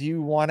 or do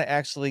you want to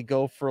actually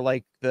go for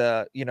like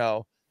the, you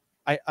know,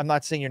 I'm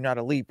not saying you're not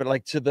elite, but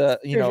like to the,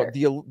 you know,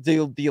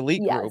 the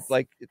elite group,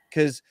 like,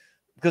 because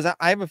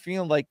I have a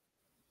feeling like,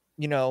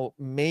 you know,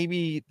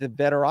 maybe the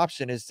better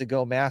option is to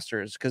go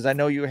Masters, because I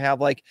know you have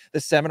like the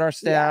seminar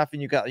staff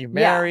and you're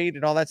married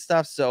and all that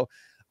stuff. So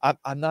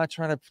I'm not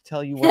trying to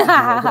tell you what to do,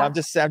 but I'm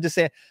just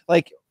saying,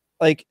 like,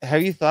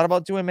 have you thought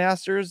about doing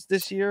Masters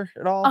this year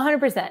at all?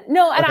 100%.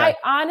 No. And I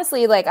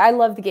honestly, like, I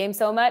love the game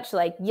so much.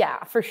 Like,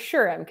 yeah, for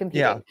sure I'm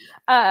competing.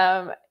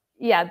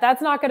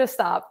 That's not going to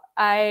stop.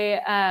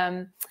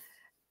 And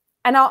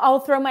I'll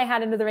throw my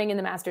hat into the ring in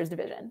the Masters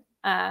division.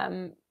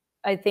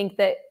 I think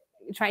that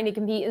trying to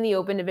compete in the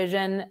open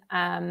division,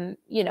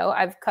 you know,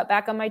 I've cut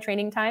back on my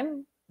training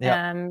time,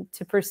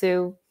 to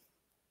pursue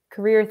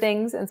career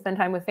things and spend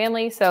time with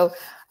family. So,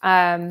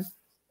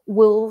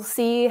 we'll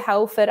see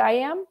how fit I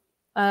am.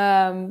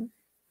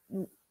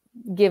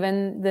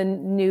 given the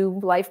new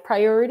life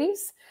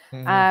priorities.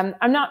 Mhm.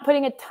 I'm not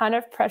putting a ton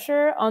of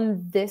pressure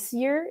on this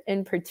year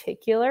in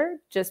particular,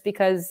 just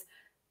because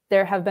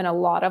there have been a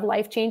lot of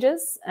life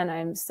changes and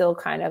I'm still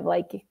kind of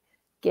like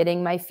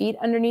getting my feet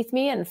underneath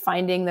me and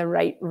finding the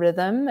right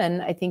rhythm.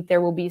 And I think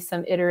there will be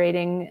some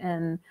iterating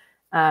and,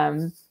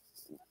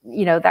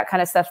 that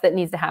kind of stuff that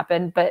needs to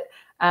happen. But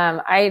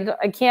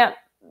I can't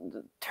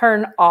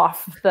turn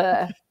off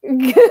the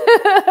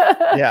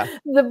Yeah.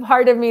 the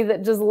part of me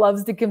that just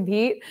loves to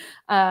compete.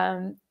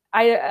 I'll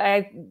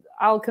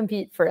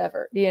compete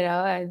forever. I'm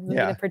going to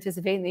Yeah.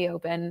 participate in the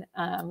open.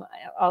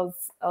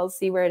 I'll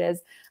see where it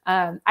is.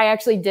 I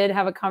actually did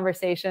have a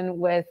conversation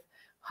with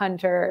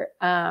Hunter.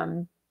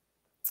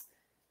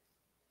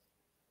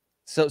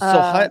 So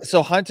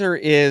Hunter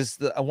is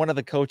one of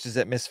the coaches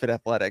at Misfit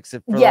Athletics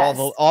for Yes.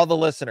 all the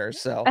listeners.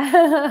 So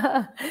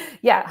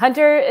Yeah,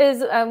 Hunter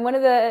is one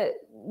of the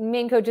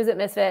main coaches at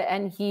Misfit,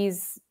 and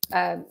he's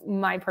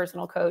my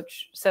personal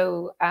coach.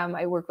 So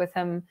I work with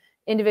him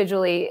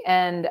individually,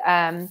 and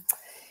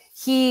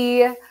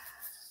we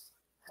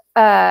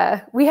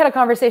had a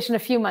conversation a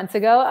few months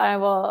ago.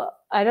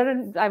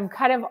 I'm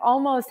kind of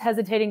almost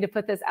hesitating to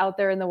put this out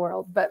there in the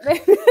world, but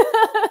maybe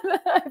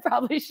I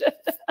probably should.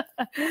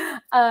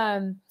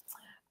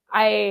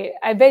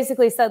 I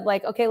basically said,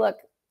 like, okay, look,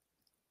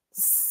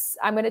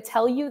 I'm going to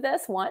tell you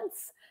this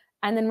once,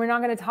 and then we're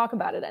not going to talk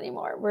about it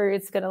anymore.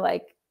 It's going to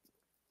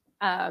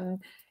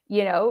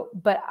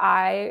but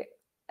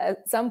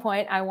at some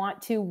point, I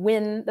want to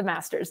win the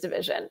Masters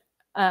division.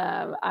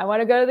 I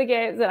want to go to the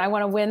games and I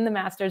want to win the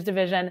Masters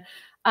division.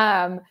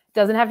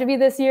 Doesn't have to be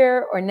this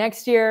year or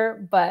next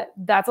year, but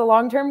that's a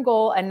long-term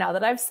goal. And now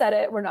that I've said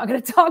it, we're not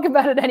going to talk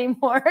about it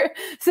anymore.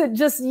 So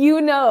just,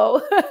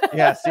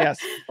 yes,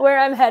 where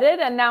I'm headed.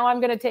 And now I'm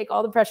going to take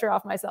all the pressure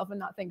off myself and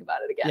not think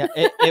about it again.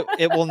 Yeah,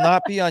 it will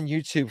not be on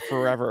YouTube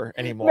forever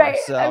anymore. Right,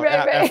 So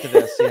right. After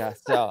this, yeah.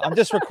 So I'm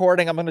just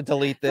recording. I'm going to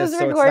delete this. Just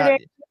so recording.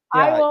 It's not.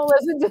 Yeah. I won't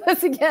listen to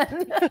this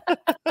again.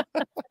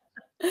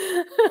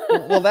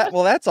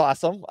 That's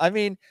awesome. I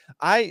mean,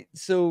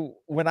 so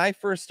when I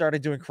first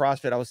started doing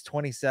CrossFit, I was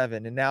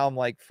 27 and now I'm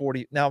like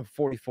 40. Now I'm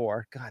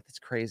 44. God, that's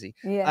crazy.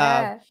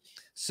 Yeah.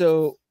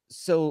 So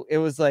it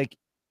was like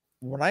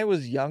when I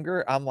was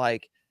younger, I'm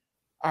like,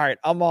 all right,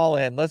 I'm all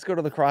in. Let's go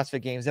to the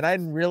CrossFit Games. And I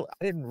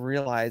didn't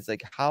realize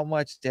like how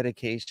much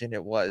dedication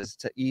it was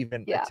to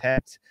even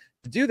attempt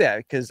to do that,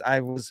 because I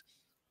was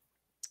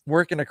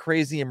working a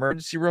crazy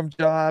emergency room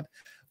job,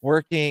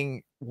 like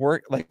being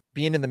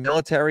in the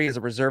military as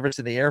a reservist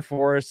in the Air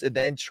Force, and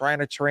then trying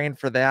to train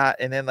for that.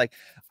 And then like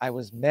I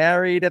was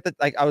married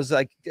I was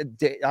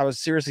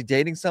seriously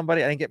dating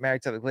somebody. I didn't get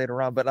married till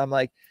later on, but I'm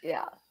like,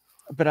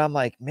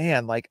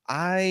 man, like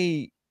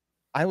I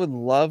would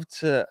love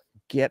to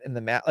get in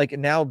the like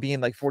now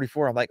being like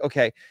 44, I'm like,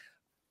 okay,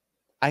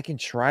 I can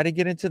try to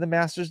get into the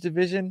Masters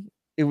division.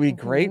 It would be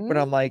great, but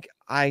I'm like,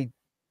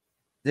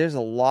 there's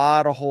a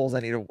lot of holes I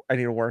need to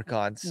work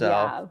on.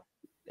 So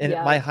and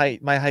my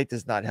height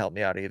does not help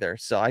me out either.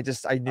 So I knew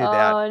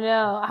that. Oh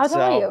no. How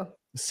tall are you?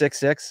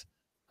 6'6".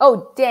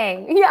 Oh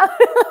dang. Yeah.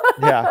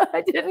 Yeah.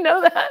 I didn't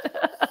know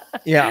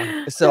that.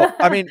 Yeah. So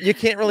I mean, you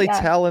can't really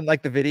tell in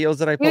like the videos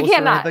that I post. You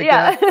cannot.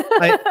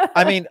 That.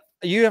 I mean,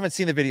 you haven't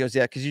seen the videos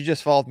yet because you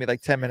just followed me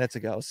like 10 minutes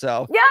ago.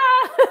 So yeah.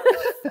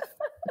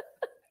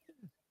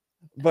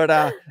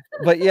 but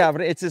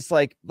it's just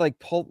like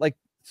pull like,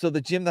 so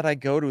the gym that I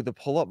go to, the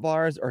pull-up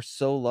bars are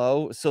so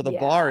low. So the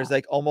bar is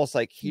like almost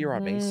like here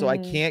on me. So I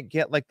can't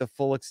get like the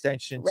full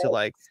extension to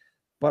like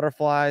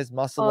butterflies,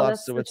 muscle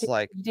ups. So it's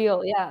like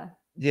deal.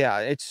 Yeah,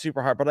 it's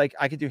super hard. But like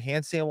I could do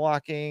handstand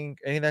walking.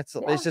 I mean, it's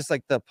just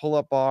like the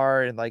pull-up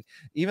bar and like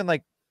even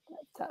like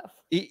tough.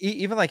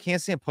 Even like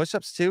handstand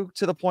push-ups too,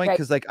 to the point,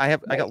 because like I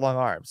got long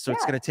arms, so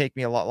it's gonna take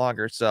me a lot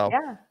longer. So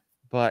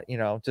but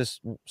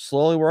just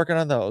slowly working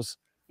on those.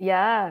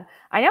 Yeah,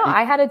 I know.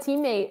 I had a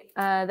teammate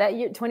that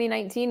year,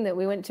 2019, that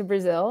we went to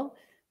Brazil.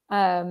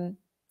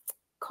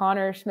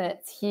 Connor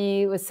Schmitz.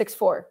 He was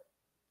 6'4",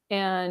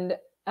 and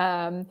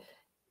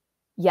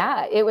it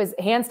was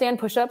handstand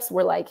push-ups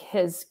were like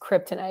his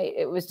kryptonite.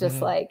 It was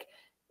just like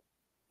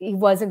he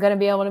wasn't going to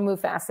be able to move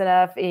fast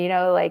enough,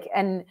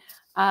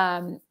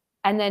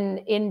 and then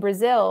in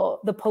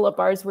Brazil, the pull-up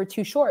bars were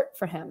too short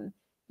for him.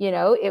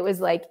 It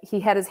was like he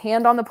had his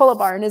hand on the pull-up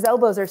bar and his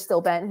elbows are still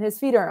bent and his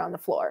feet are on the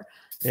floor.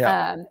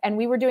 And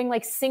we were doing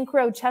like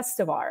synchro chest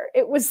to bar.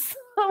 It was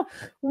the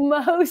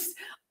most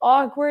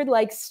awkward,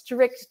 like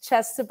strict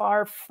chest to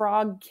bar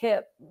frog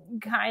kip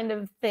kind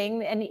of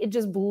thing. And it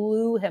just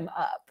blew him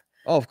up.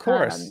 Oh, of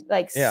course.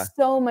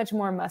 So much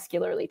more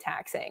muscularly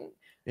taxing.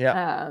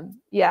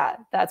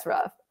 That's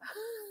rough.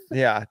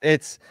 Yeah,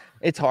 it's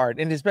hard.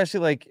 And especially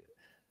like,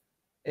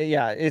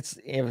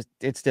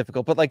 it's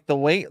difficult, but like the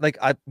weight, like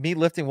me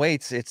lifting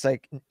weights, it's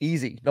like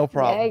easy, no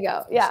problem. There you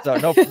go. Yeah. So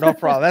no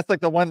problem. That's like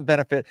the one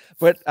benefit.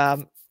 But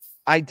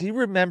I do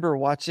remember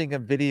watching a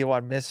video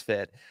on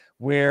Misfit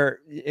where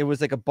it was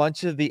like a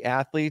bunch of the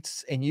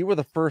athletes, and you were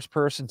the first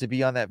person to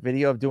be on that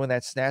video of doing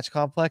that snatch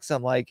complex.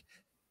 I'm like,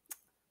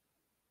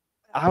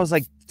 I was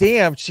like,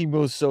 damn, she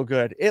moves so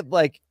good.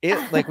 Like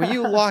when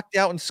you locked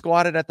out and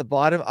squatted at the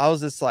bottom, I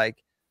was just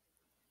like,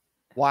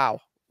 wow,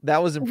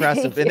 that was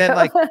impressive. Thank And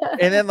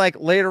you. then like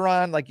later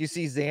on, like you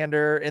see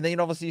Xander, and then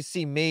obviously you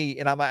see me,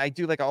 and I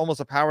do like almost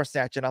a power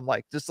snatch, and I'm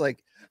like just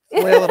like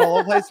flailing all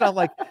over the place. And I'm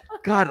like,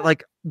 God,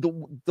 like the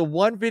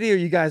one video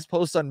you guys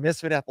post on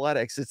Misfit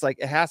Athletics, it's like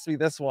it has to be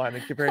this one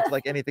and compared to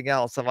like anything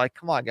else. I'm like,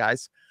 come on,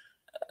 guys.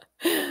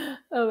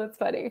 Oh, that's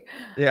funny.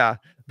 Yeah.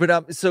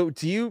 But so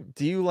do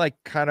you like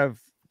kind of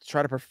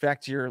try to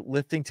perfect your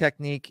lifting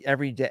technique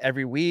every day,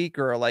 every week,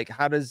 or like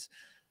how do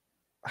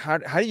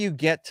you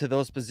get to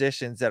those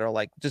positions that are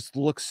like just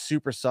look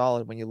super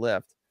solid when you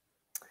lift?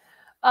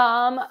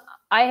 Um,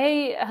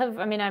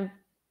 I mean, I've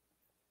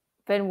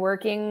been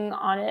working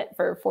on it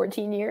for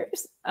 14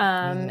 years.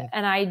 Mhm.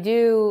 And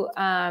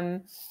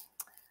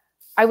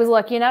I was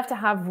lucky enough to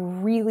have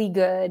really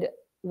good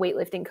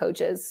weightlifting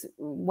coaches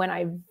when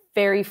I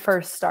very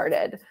first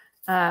started.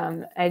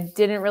 I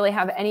didn't really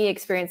have any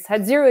experience,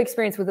 had zero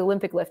experience with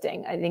Olympic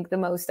lifting. I think the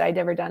most I'd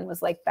ever done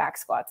was like back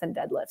squats and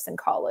deadlifts in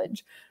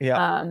college.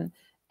 Yeah.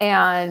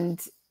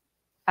 And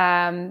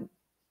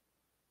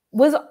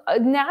was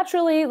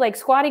naturally like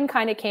squatting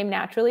kind of came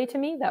naturally to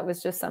me. That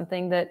was just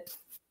something that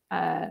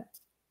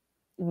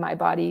my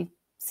body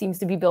seems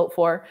to be built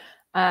for.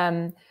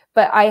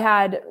 But I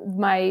had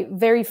my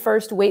very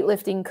first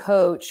weightlifting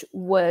coach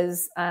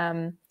was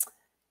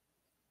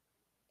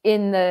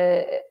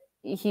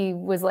he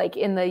was like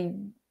in the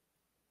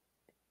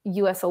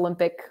US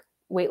Olympic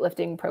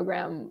weightlifting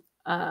program.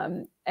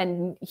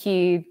 And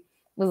he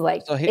was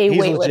like So a he's legit.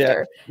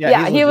 weightlifter. Yeah,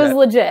 Yeah, he's he was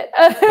legit.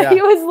 legit. Yeah.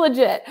 He was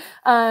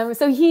legit.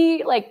 So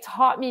he like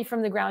taught me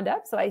from the ground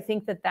up. So I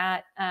think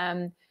that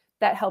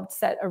helped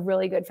set a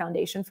really good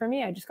foundation for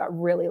me. I just got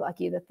really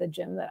lucky that the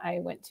gym that I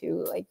went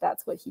to, like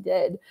that's what he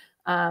did.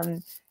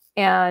 And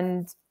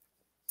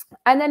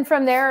then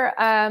from there,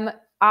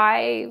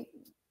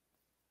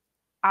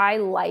 I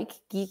like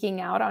geeking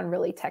out on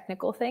really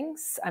technical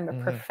things. I'm a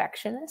Mhm.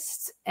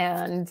 perfectionist,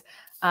 and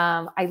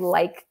I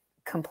like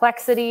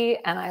complexity,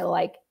 and I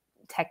like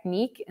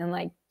technique and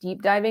like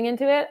deep diving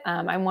into it.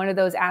 I'm one of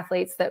those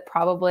athletes that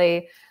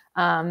probably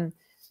I'm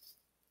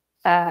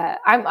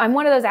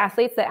one of those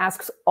athletes that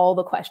asks all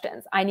the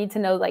questions. I need to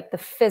know like the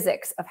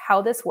physics of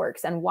how this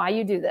works and why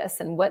you do this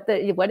and what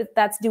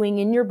that's doing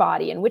in your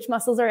body and which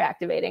muscles are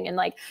activating, and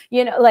like,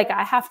 like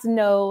I have to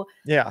know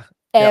Yeah.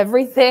 Yep.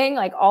 everything,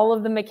 like all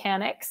of the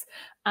mechanics.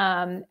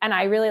 And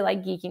I really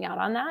like geeking out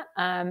on that.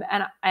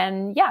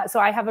 And yeah, so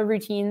I have a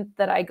routine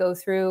that I go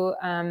through.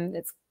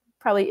 It's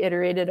probably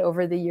iterated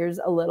over the years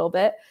a little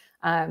bit.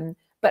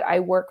 But I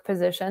work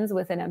positions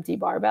with an empty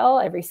barbell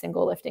every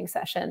single lifting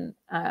session.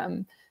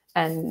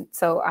 And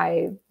so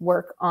I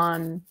work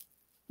on,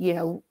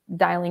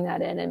 dialing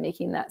that in and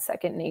making that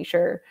second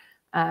nature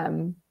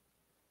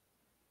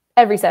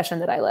every session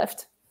that I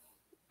lift.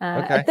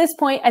 Okay. At this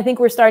point, I think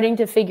we're starting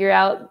to figure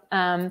out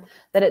that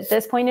at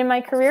this point in my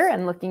career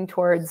and looking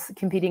towards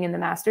competing in the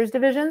Masters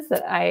divisions,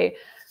 that I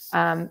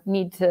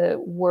need to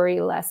worry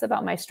less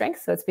about my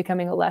strength. So it's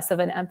becoming less of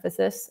an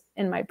emphasis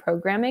in my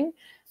programming,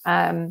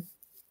 and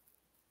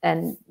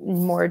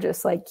more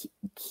just like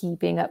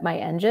keeping up my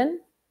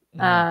engine.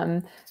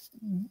 Mhm.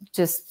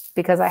 Just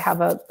because I have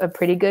a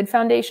pretty good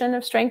foundation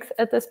of strength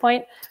at this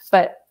point,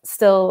 but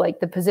still like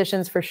the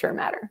positions for sure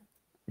matter.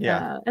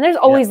 Yeah. And there's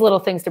always little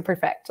things to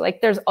perfect.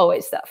 Like there's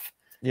always stuff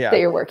Yeah. that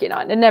you're working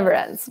on. It never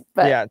ends.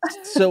 But Yeah.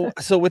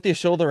 So with your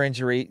shoulder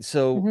injury,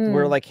 so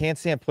were Mhm. like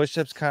handstand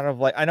push-ups kind of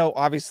like, I know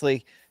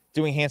obviously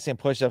doing handstand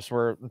push-ups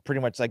were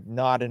pretty much like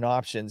not an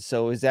option.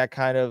 So is that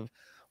kind of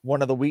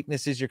one of the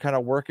weaknesses you're kind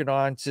of working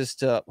on just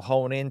to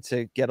hone in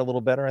to get a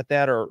little better at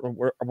that? Or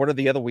what are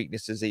the other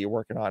weaknesses that you're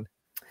working on?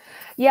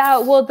 Yeah,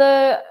 well,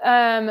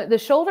 the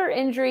shoulder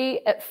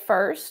injury at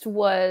first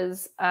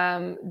was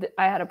I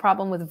had a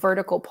problem with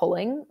vertical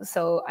pulling,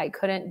 so I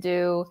couldn't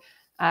do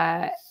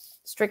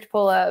strict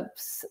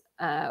pull-ups,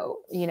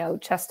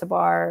 chest to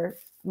bar,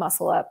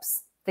 muscle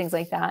ups, things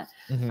like that.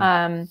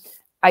 Mhm.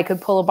 I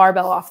could pull a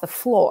barbell off the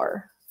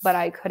floor, but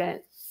I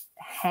couldn't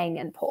hang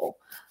and pull,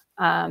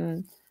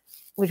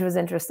 which was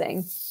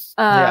interesting.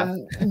 Yeah.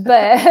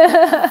 But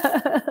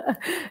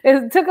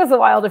it took us a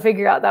while to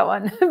figure out that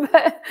one.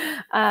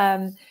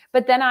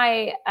 But then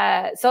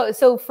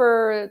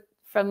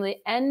from the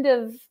end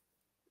of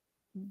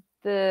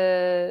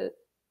the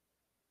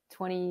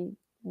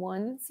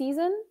 21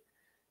 season,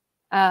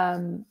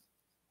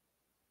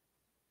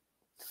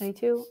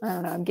 22, I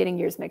don't know, I'm getting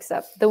years mixed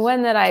up. The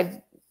one that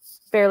I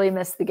barely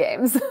missed the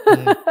games.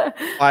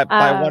 Mhm. By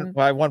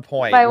one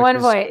point, By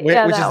one point.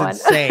 Yeah, which that is one.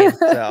 insane.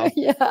 So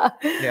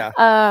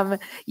Yeah.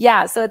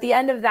 Yeah. So at the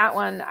end of that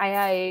one,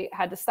 I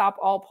had to stop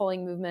all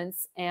pulling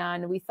movements,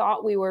 and we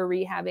thought we were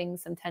rehabbing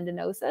some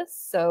tendinosis.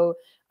 So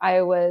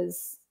I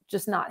was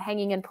just not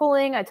hanging and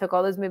pulling. I took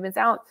all those movements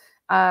out.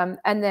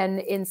 And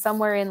then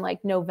somewhere in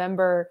like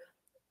November,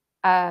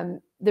 the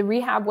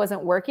rehab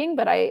wasn't working,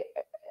 but I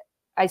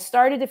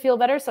started to feel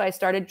better. So I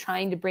started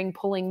trying to bring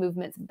pulling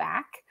movements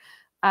back.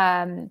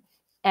 And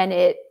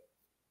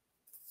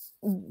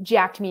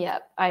jacked me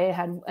up.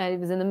 I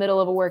was in the middle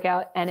of a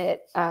workout, and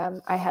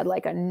I had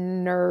like a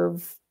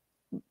nerve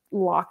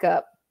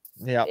lockup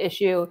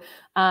issue.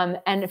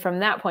 And from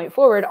that point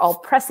forward, all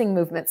pressing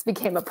movements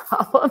became a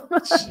problem.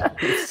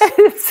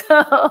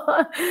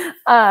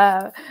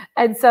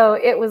 and so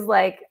it was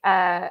like,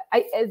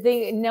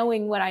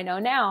 knowing what I know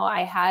now,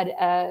 I had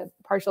a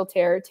partial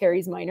tear,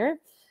 teres minor.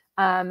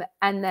 And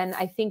then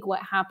I think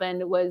what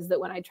happened was that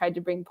when I tried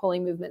to bring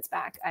pulling movements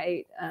back,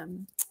 I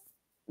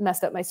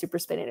messed up my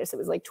supraspinatus. It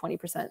was like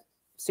 20%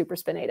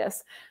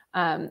 supraspinatus.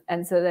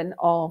 And so then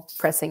all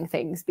pressing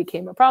things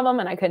became a problem,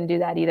 and I couldn't do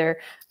that either.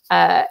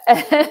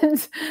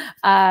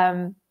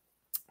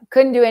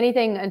 Couldn't do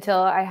anything until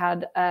I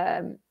had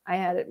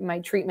my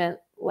treatment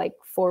like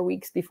 4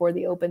 weeks before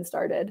the Open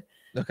started.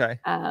 Okay.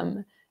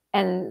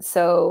 And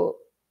so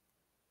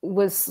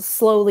was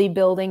slowly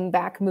building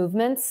back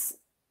movements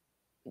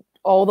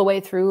all the way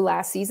through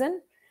last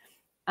season.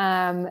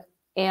 And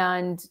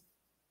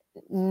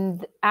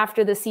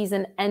after the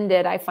season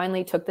ended, I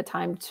finally took the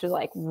time to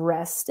like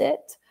rest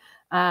it.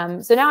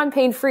 So now I'm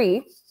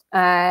pain-free,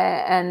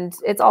 and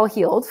it's all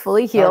healed,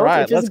 fully healed,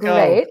 which is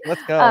great.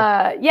 Let's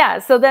go. Yeah.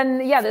 So then,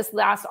 this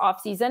last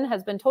off season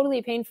has been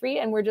totally pain-free,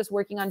 and we're just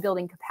working on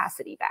building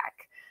capacity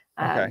back.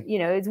 Okay.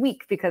 It's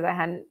weak because I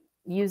hadn't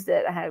used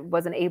it.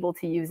 Wasn't able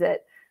to use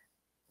it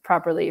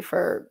properly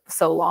for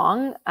so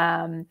long.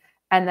 And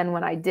then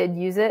when I did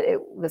use it, it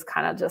was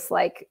kind of just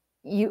like,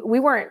 we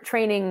weren't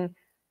training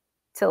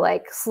to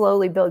like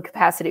slowly build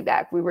capacity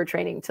back. We were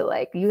training to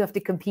like, you have to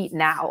compete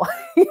now.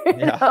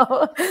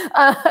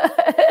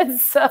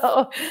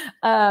 So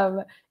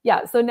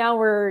now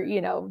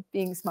we're,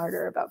 being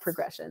smarter about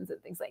progressions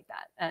and things like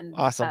that. And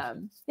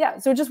awesome.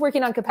 So just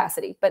working on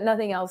capacity, but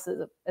nothing else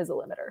is a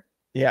limiter.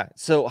 Yeah.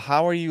 So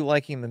how are you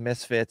liking the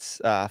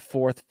Misfits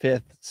 4th,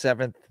 5th,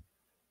 7th,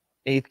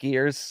 8th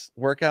gears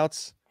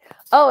workouts?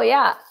 Oh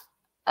yeah.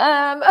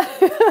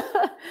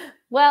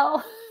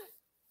 Well,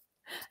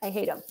 I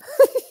hate them.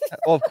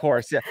 Oh, of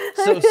course, yeah.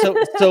 So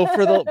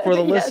for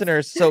the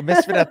listeners, so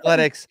Misfit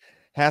Athletics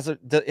has a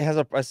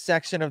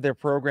section of their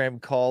program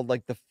called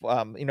like the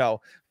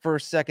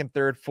first, second,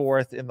 third,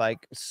 fourth, and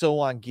like so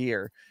on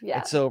gear. Yeah.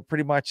 And so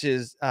pretty much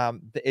is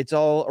it's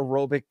all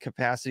aerobic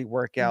capacity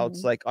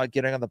workouts, like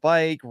getting on the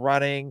bike,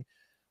 running,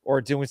 or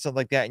doing something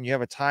like that. And you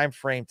have a time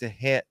frame to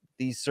hit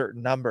these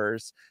certain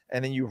numbers,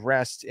 and then you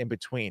rest in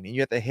between. And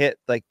you have to hit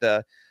like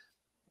the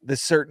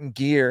certain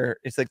gear.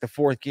 It's like the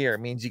 4th gear. It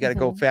means you got to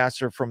go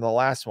faster from the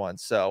last one.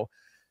 So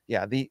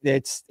yeah,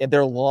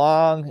 they're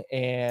long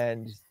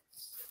and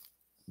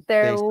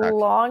they're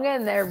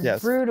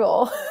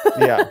brutal.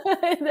 Yeah.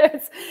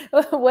 There's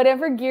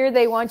whatever gear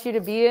they want you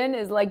to be in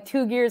is like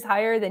 2 gears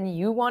higher than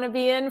you want to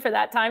be in for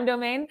that time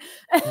domain.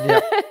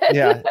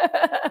 Yeah.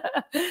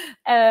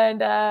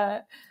 And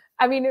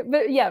I mean,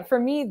 but yeah, for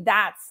me,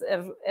 that's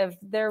if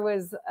there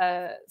was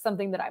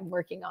something that I'm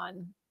working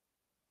on,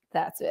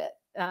 that's it.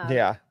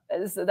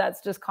 So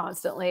that's just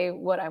constantly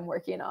what I'm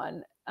working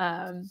on,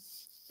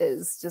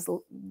 is just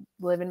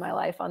living my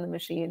life on the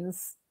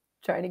machines,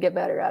 trying to get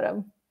better at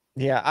them.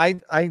 Yeah,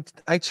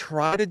 I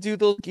try to do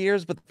those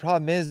gears, but the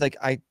problem is like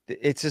I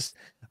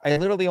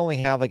literally only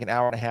have like an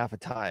hour and a half of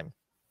time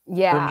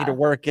for me to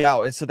work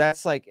out. And so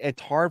that's like,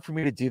 it's hard for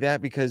me to do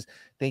that because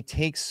they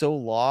take so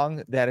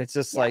long that it's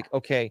just like,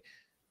 okay,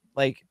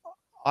 like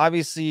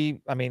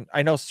obviously, I mean,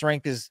 I know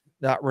strength is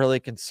not really a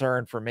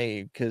concern for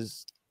me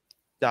because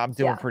I'm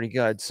doing pretty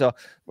good. So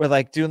we're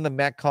like doing the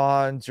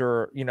Metcons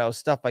or,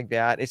 stuff like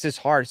that. It's just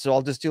hard. So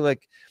I'll just do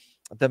like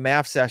the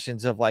math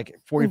sessions of like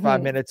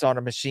 45 minutes on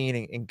a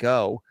machine and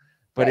go.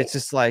 But it's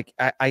just like,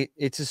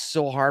 it's just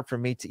so hard for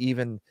me to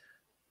even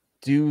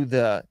do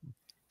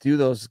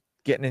those,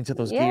 getting into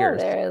those gears.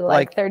 They're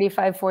like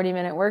 35,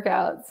 40-minute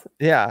workouts.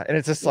 Yeah. And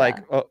it's just like,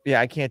 oh yeah,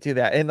 I can't do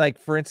that. And like,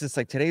 for instance,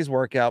 like today's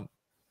workout,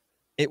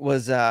 it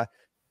was an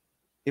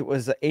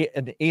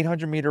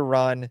 800-meter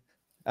run,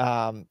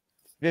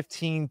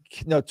 15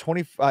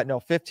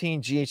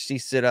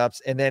 GHD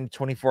sit-ups, and then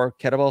 24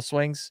 kettlebell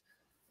swings.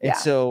 And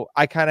so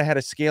I kind of had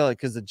to scale it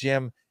because the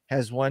gym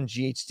has one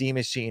GHD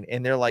machine,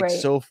 and they're like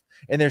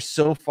they're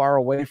so far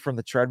away from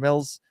the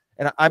treadmills.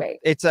 And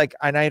it's like,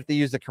 and I have to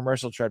use the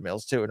commercial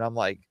treadmills too. And I'm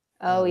like,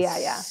 oh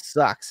yeah,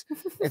 sucks.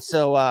 And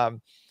so,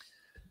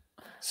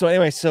 so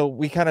anyway, so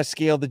we kind of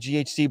scaled the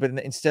GHD, but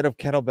instead of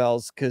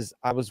kettlebells, because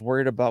I was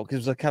worried about,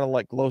 because it was kind of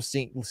like low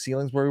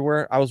ceilings where we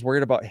were, I was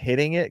worried about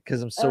hitting it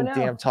because I'm so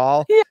damn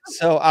tall.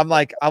 So I'm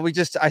like,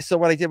 so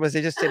what I did was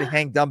I just did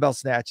hang dumbbell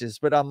snatches,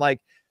 but I'm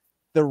like,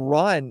 the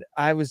run,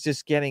 I was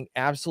just getting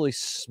absolutely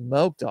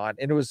smoked on,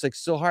 and it was like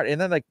so hard.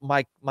 And then like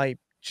my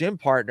gym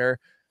partner,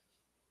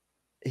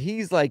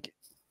 he's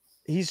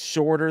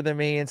shorter than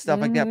me and stuff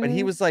like that, but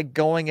he was like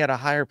going at a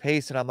higher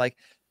pace, and I'm like,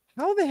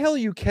 how the hell are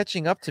you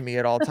catching up to me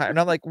at all time? And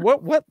I'm like,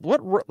 what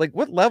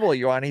level are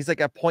you on? He's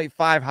like a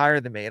 0.5 higher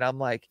than me. And I'm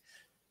like,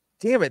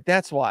 damn it,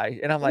 that's why.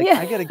 And I'm like,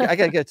 I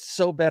gotta get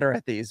so better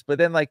at these. But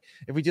then like,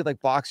 if we do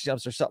like box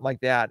jumps or something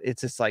like that,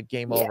 it's just like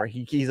game over.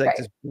 He's like,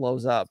 just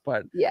blows up.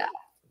 But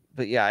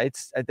yeah,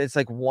 it's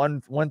like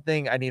one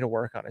thing I need to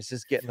work on is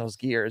just getting those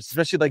gears,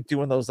 especially like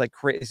doing those like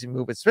crazy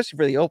movements, especially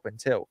for the open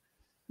too.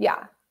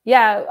 Yeah.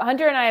 Yeah.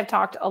 Hunter and I have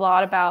talked a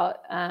lot about,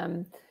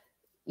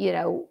 you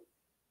know,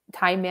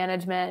 time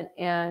management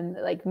and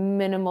like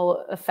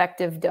minimal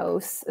effective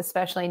dose,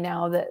 especially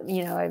now that,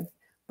 you know, I've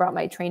brought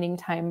my training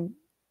time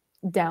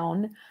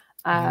down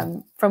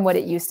from what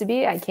it used to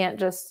be. I can't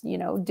just, you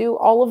know, do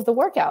all of the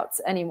workouts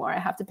anymore. I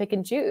have to pick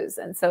and choose.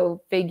 And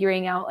so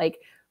figuring out like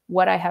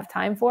what I have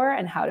time for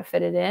and how to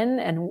fit it in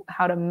and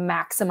how to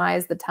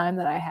maximize the time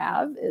that I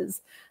have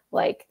is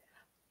like,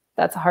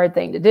 that's a hard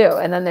thing to do.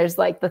 And then there's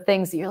like the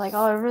things that you're like,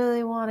 oh, I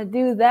really want to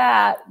do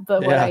that.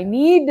 But what I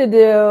need to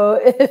do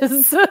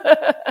is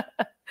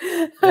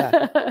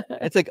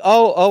it's like,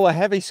 oh, a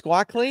heavy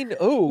squat clean.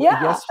 Oh,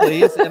 yes,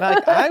 please. And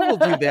I will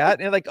do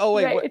that. And like, oh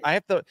wait, what, I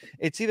have to,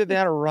 it's either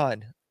that or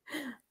run.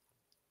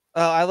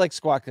 I like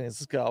squat cleans.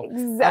 Let's go.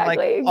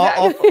 Exactly. I'm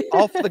like,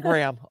 all for the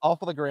gram, all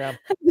for the gram.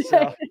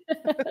 So.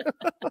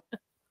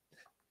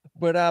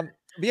 But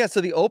yeah, so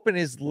the open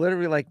is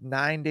literally like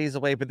 9 days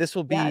away, but this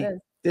will be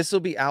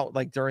out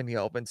like during the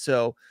open.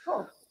 So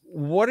cool.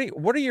 what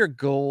are your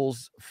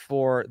goals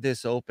for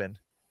this open?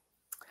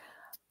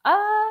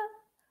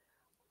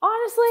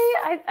 Honestly,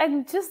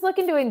 I'm just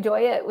looking to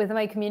enjoy it with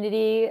my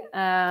community.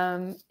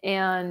 And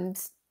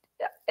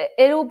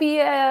it'll be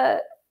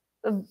a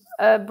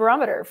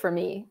barometer for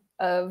me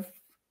of,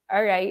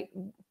 all right,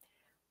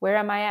 where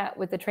am I at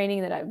with the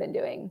training that I've been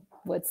doing?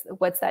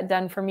 What's that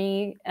done for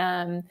me?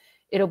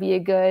 It'll be a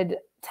good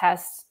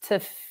test to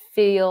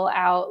feel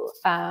out,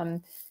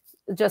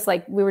 just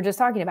like we were just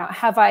talking about,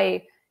 have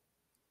I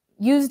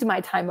used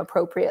my time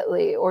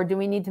appropriately, or do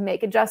we need to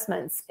make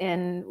adjustments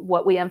in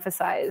what we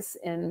emphasize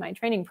in my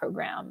training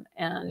program?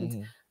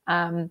 And,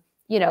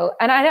 you know,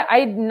 and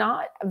I'm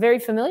not very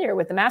familiar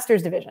with the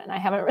Masters division. I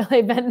haven't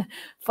really been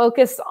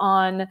focused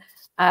on,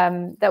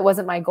 that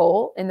wasn't my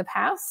goal in the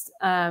past.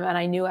 And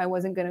I knew I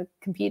wasn't going to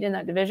compete in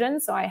that division.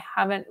 So I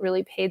haven't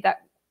really paid that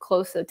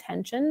close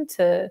attention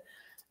to,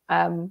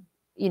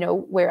 you know,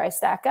 where I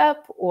stack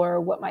up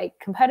or what my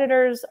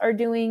competitors are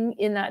doing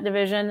in that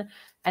division.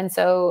 And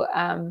so,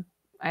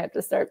 I have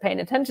to start paying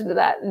attention to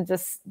that and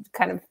just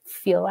kind of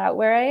feel out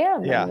where I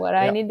am and what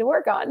I need to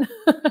work on.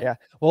 Yeah.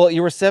 Well,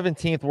 you were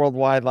 17th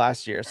worldwide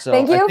last year. So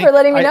thank you for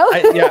letting me know.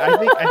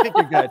 I think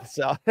you're good.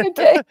 So,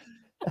 okay.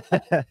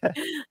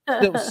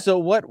 so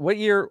what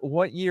year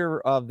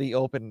of the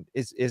open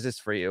is this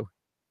for you?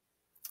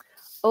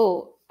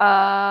 Oh,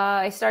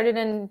 I started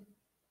in,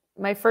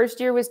 my first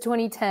year was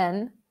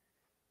 2010.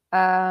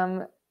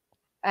 And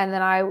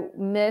then I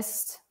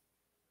missed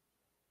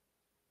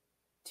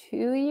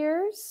 2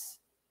 years.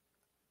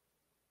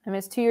 I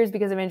missed 2 years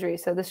because of injury.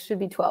 So this should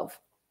be 12.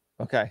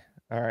 Okay.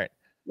 All right.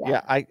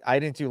 Yeah. I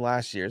didn't do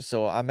last year.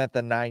 So I'm at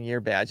the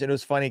 9-year badge. And it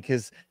was funny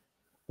because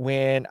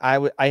when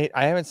I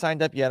haven't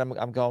signed up yet,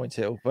 I'm going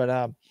to,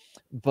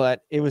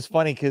 but it was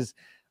funny because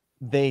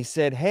they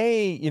said,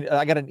 hey, you know,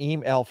 I got an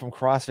email from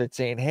CrossFit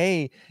saying,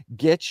 hey,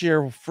 get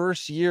your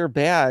first year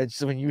badge.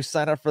 So when you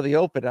sign up for the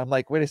open, I'm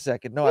like, wait a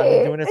second. No, I've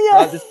been doing it.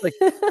 It's like,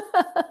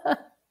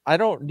 I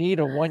don't need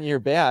a 1-year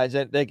badge.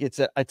 Like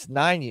it's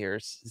 9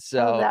 years.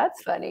 So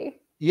that's funny.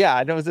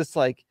 Yeah. And it was just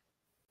like,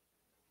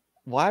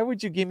 why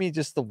would you give me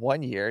just the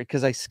 1 year?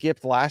 Because I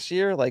skipped last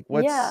year. Like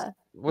what's the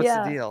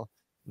deal?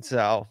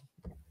 So,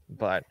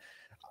 but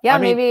yeah, I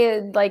mean,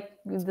 maybe like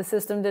the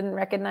system didn't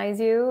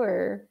recognize you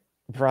or.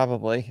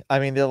 Probably. I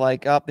mean, they're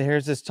like, oh,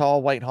 here's this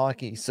tall white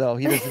honky, so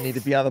he doesn't need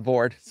to be on the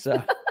board.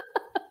 So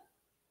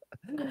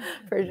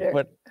for sure.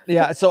 But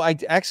yeah, so I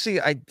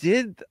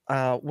did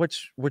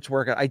which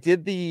workout? I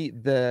did the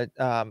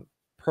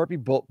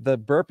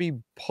burpee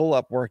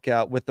pull-up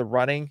workout with the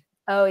running.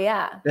 Oh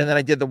yeah. And then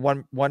I did the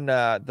one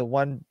and the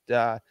 1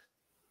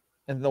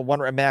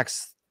 rep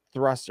max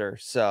thruster.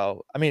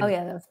 So I mean, oh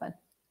yeah, that was fun.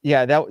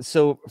 Yeah,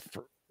 so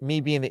for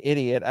me being the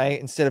idiot, I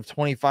instead of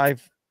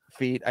 25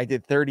 feet, I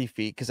did 30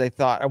 feet because I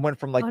thought I went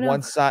from like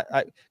one side.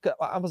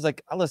 I was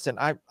like, listen,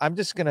 I'm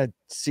just gonna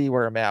see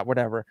where I'm at,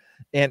 whatever.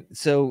 And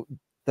so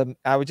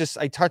I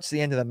touched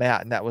the end of the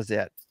mat and that was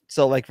it.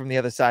 So like from the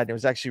other side, it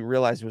was actually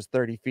realized it was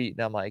 30 feet,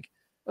 and I'm like,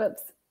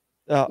 whoops.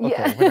 Oh,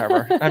 okay,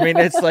 whatever. I mean,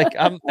 it's like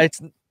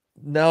it's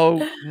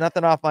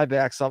nothing off my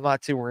back, so I'm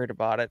not too worried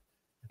about it.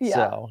 Yeah.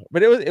 So,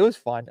 but it was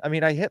fun. I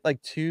mean, I hit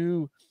like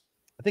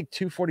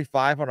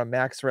 245 on a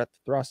max rep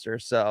thruster.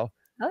 So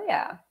oh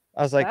yeah.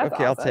 I was like, That's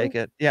okay, awesome. I'll take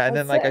it. Yeah. And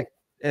That's then sick.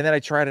 I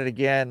tried it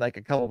again like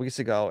a couple of weeks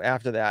ago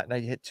after that, and I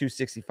hit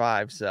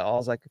 265. So I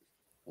was like,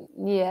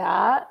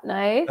 yeah,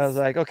 nice. I was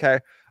like, okay.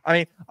 I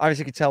mean,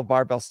 obviously you can tell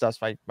barbell stuff's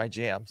my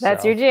jam.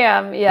 That's your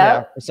jam.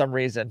 Yeah. For some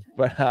reason.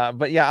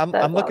 But yeah,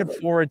 I'm looking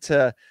forward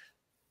to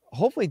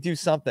hopefully do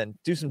some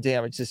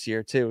damage this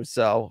year too.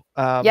 So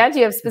yeah, do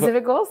you have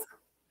specific goals?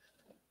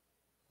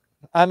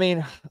 I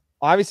mean,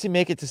 obviously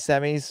make it to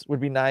semis would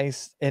be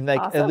nice. And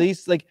like at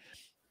least like,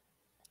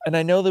 and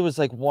I know there was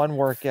like one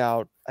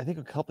workout, I think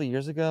a couple of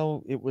years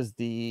ago, it was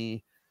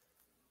the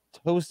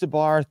toes to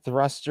bar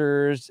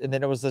thrusters, and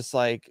then it was this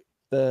like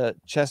the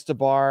chest to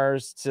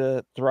bars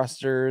to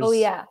thrusters. Oh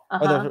yeah.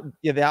 Or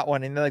that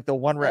one. And then like the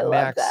one I rep love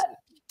max that.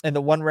 and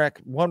the one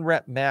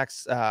rep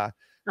max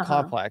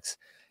complex.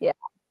 Yeah.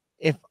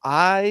 If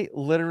I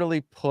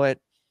literally put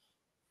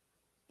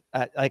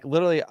like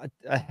literally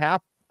a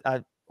half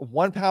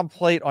 1 pound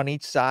plate on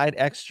each side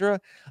extra,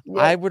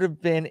 I would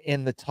have been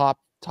in the top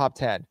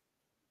 10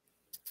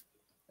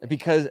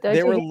 because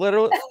they were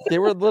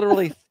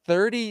literally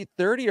 30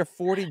 or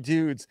 40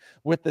 dudes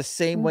with the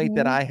same weight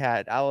that I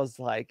had. I was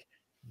like,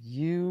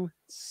 you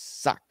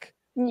suck.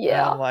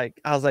 Yeah.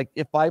 I was like,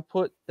 if I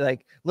put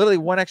like literally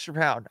 1 extra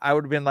pound, I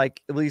would have been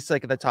like at least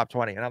like in the top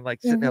 20. And I'm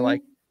like sitting there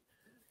like,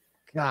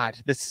 God,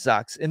 this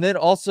sucks. And then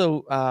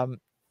also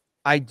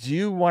I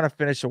do want to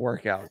finish a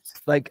workout.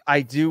 Like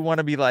I do want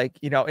to be like,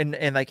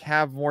 and like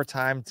have more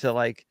time to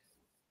like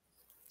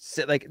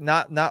sit, like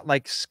not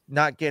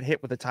get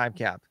hit with a time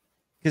cap.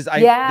 Because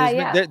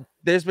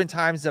there's been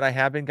times that I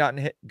have been gotten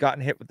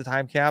hit with the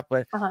time cap,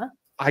 but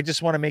I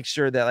just want to make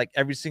sure that like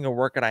every single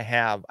workout I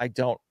have, I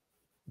don't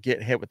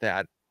get hit with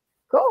that.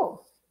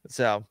 Cool.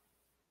 So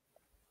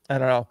I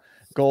don't know,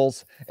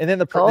 goals. And then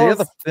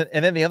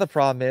the other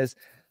problem is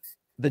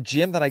the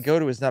gym that I go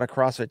to is not a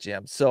CrossFit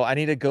gym. So I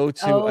need to go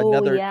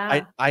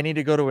to I need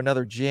to go to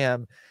another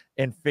gym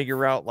and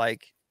figure out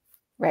like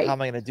how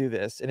am I going to do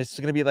this? And it's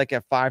going to be like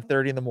at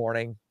 5:30 in the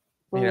morning,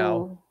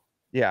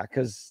 Yeah,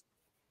 because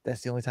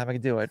that's the only time I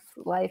can do it.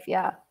 Life,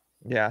 yeah.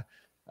 Yeah.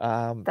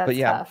 That's but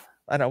yeah, tough.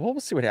 I know. We'll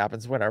see what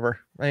happens. Whatever.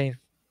 I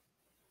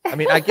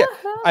mean,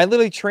 I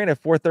literally train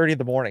at 4:30 in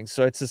the morning,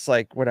 so it's just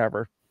like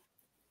whatever.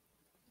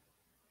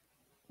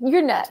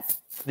 You're nuts.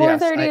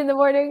 4:30 in the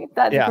morning.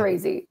 That's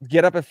crazy.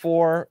 Get up at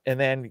 4 and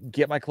then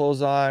get my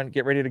clothes on,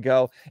 get ready to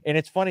go. And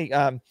it's funny.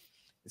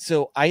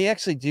 So I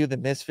actually do the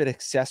Misfit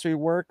accessory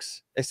work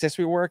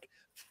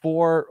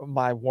for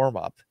my warm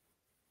up.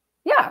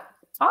 Yeah.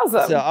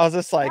 Awesome. So I was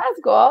just like,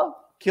 that's cool.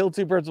 Kill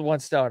 2 birds with 1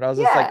 stone. I was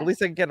just like, at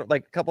least I can get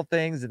like a couple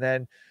things and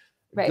then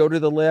go to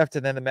the lift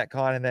and then the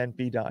Metcon and then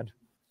be done.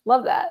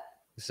 Love that.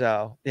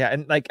 So yeah.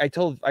 And like I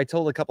told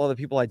a couple other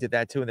people I did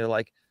that too. And they're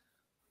like,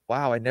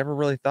 wow, I never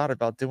really thought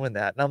about doing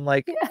that. And I'm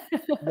like,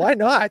 why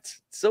not?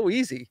 It's so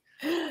easy.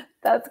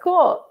 That's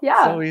cool.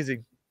 Yeah. So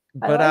easy.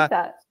 But I like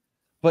that.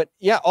 But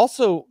yeah,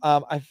 also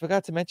I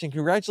forgot to mention,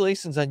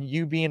 congratulations on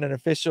you being an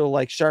official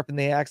like Sharpen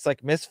the Axe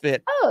like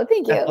Misfit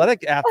thank you.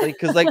 athletic athlete.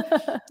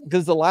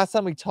 Because the last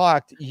time we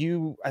talked,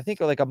 I think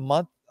like a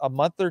month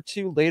or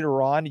 2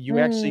 later on, you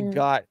actually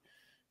got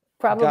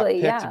picked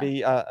to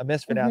be a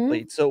Misfit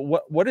athlete. So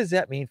what does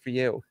that mean for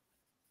you?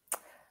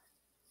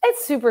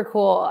 It's super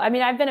cool. I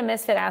mean, I've been a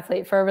Misfit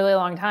athlete for a really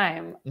long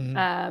time.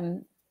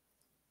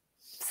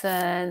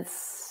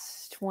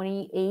 Since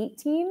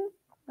 2018,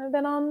 I've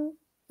been on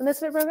the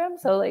Misfit program.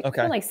 So like, it's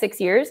been like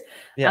 6 years.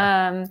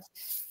 Yeah.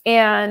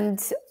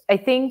 And I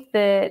think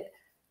that,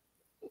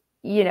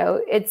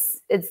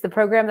 it's the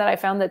program that I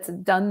found that's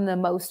done the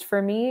most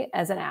for me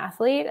as an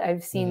athlete.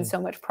 I've seen so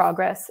much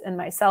progress in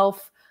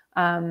myself,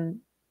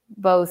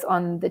 both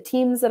on the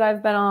teams that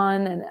I've been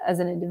on and as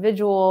an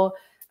individual.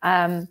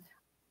 And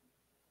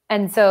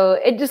so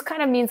it just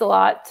kind of means a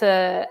lot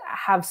to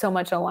have so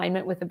much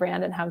alignment with the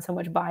brand and have so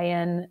much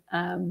buy-in.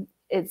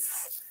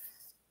 It's,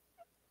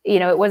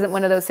 it wasn't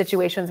one of those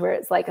situations where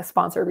it's like a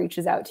sponsor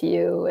reaches out to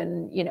you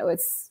and,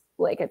 it's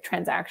like a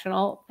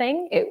transactional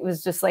thing. It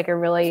was just like a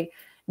really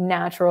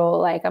natural,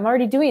 like, I'm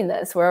already doing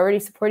this. We're already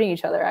supporting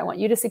each other. I want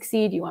you to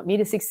succeed. You want me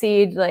to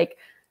succeed. Like,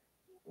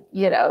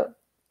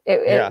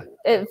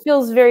 it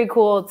feels very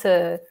cool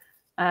to,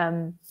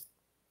 I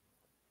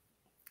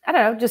don't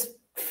know, just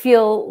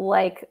feel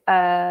like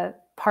a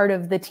part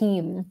of the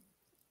team,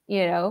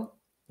 in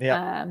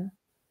a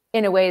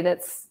way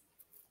that's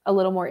a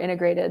little more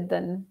integrated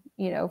than,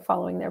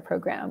 following their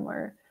program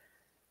or.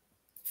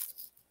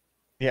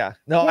 Yeah,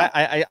 no,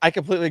 yeah. I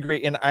completely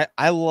agree. And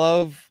I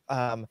love,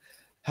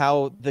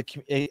 how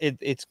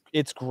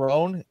it's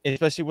grown,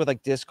 especially with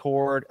like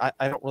Discord.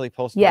 I don't really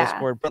post on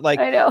Discord, but like,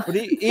 I know. but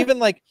even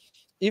like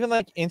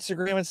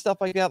Instagram and stuff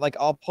like that, like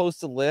I'll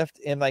post a lift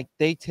and like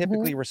they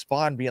typically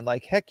respond being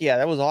like, heck yeah,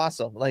 that was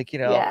awesome. Like,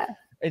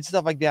 and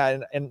stuff like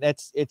that. And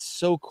it's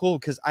so cool.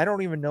 Cause I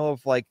don't even know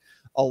if like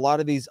a lot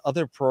of these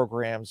other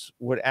programs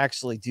would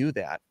actually do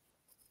that.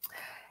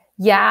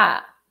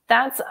 Yeah.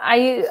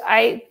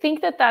 I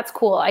think that's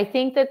cool. I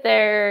think that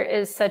there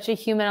is such a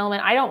human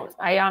element.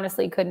 I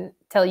honestly couldn't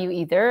tell you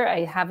either.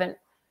 I haven't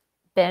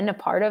been a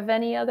part of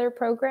any other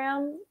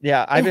program.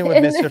 Yeah, I've been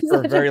with Misfit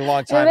for a very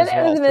long time as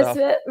well. I was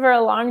Misfit for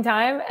a long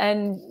time.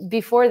 And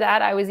before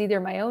that, I was either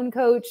my own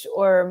coach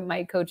or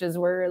my coaches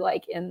were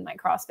like in my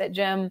CrossFit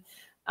gym.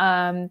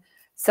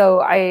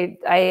 So I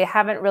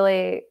haven't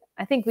really,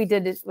 I think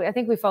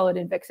we followed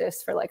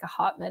Invictus for like a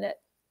hot minute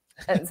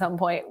at some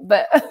point,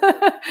 but so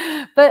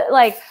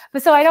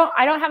I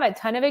don't have a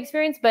ton of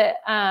experience, but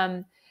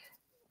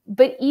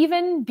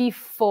even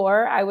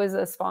before I was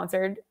a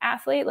sponsored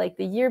athlete, like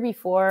the year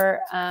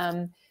before,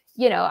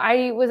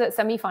 I was at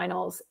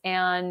semifinals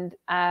and,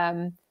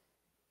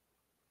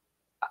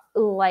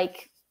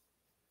 like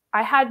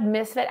I had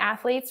misfit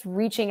athletes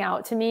reaching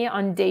out to me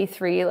on day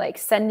 3, like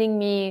sending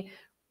me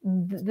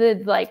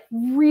the like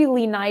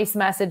really nice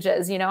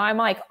messages. You know, I'm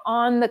like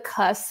on the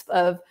cusp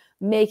of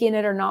making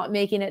it or not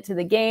making it to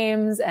the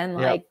games. And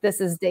like,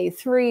 this is day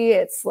 3.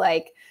 It's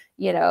like,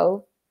 you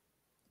know,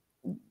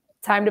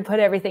 time to put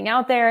everything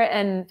out there.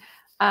 And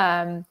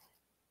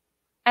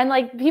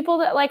like people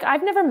that like,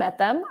 I've never met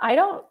them. I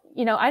don't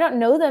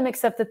know them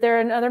except that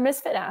they're another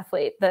misfit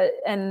athlete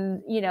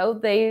and, you know,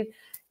 they,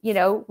 you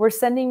know, were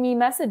sending me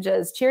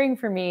messages, cheering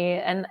for me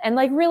and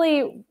like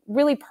really,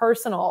 really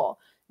personal,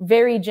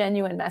 very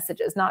genuine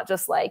messages, not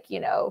just like, you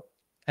know,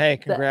 hey,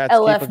 congrats,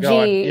 LFG, keep it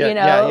going. Yeah, you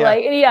know,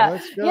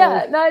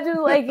 like, not just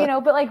like, you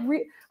know, but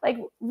like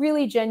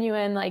really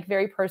genuine, like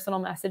very personal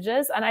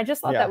messages. And I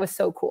just thought that was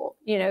so cool.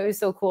 You know, it was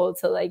so cool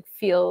to like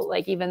feel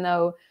like, even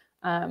though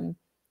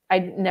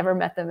I'd never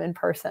met them in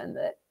person,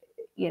 that,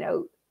 you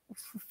know,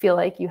 feel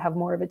like you have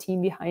more of a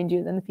team behind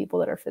you than the people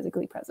that are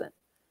physically present.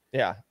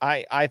 Yeah,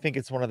 I think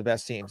it's one of the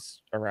best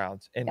teams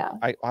around, and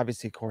I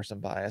obviously, of course, I'm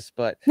biased,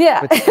 but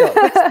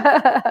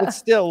but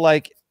still,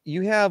 like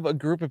you have a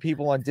group of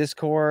people on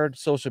Discord,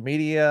 social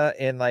media,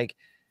 and like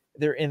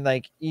they're in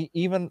like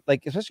even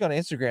like especially on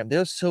Instagram,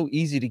 they're so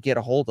easy to get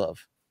a hold of.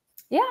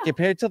 Yeah,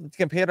 compared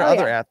to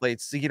other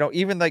athletes, you know,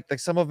 even like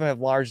some of them have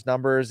large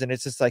numbers, and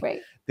it's just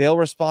like they'll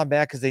respond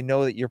back because they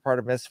know that you're part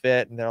of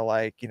Misfit, and they're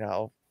like, you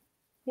know,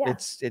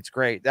 it's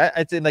great. That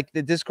it's in like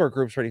the Discord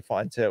group's pretty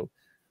fun too.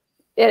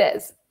 It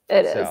is.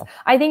 It is.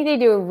 I think they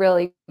do a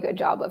really good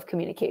job of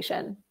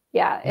communication.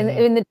 Yeah.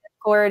 In the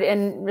Discord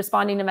and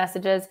responding to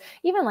messages,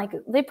 even like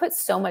they put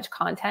so much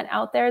content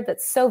out there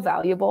that's so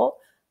valuable.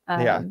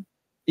 Even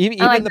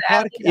the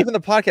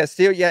podcast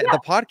too. Yeah, the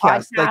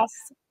podcast. Like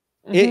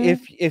even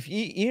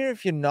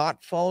if you're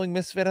not following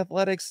Misfit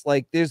Athletics,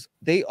 like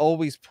they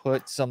always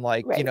put some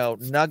like, you know,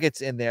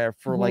 nuggets in there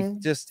for like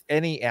just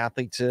any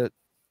athlete to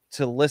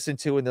listen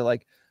to, and they're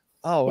like,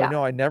 oh,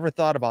 no, I never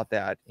thought about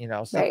that, you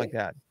know, stuff like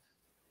that.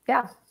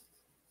 Yeah.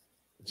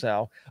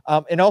 So,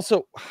 and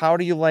also, how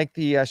do you like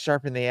the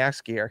sharpen the axe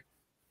gear?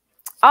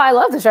 Oh, I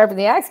love the sharpen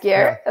the axe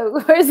gear. Yeah.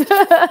 Of course.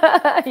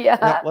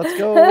 Let's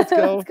go. Let's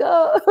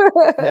go.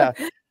 Yeah.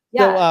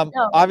 So,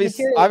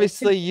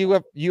 obviously you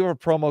have a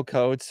promo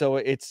code, so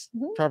it's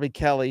probably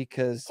Kelly,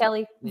 because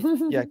Kelly.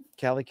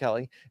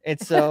 Kelly. And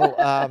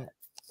so,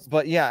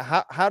 but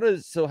yeah, how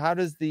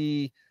does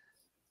the,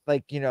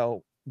 like, you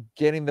know,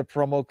 getting the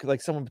promo,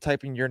 like someone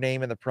typing your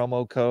name in the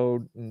promo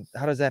code, and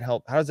how does that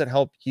help? How does that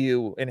help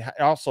you? And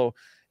also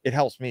it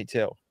helps me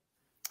too.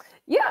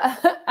 Yeah.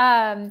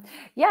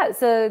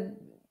 So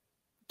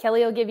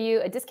Kelly will give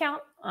you a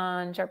discount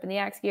on Sharpen the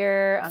Axe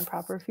gear, on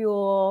Proper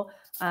Fuel,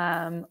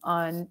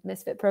 on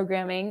Misfit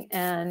programming,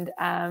 and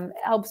it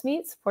helps me,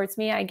 it supports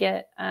me. I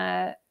get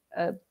a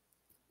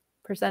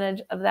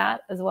percentage of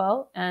that as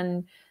well.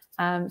 And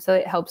so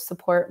it helps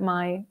support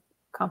my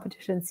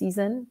competition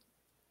season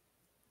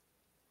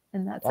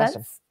in that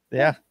sense.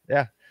 Yeah.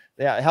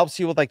 It helps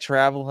you with like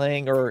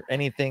traveling or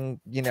anything,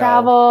 you know,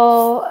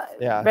 travel,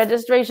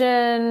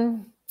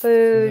 registration,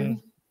 food,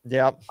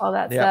 all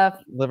that stuff,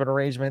 living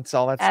arrangements,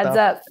 all that adds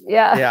stuff up.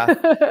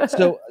 Yeah.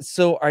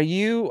 So are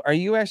you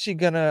actually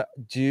gonna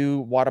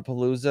do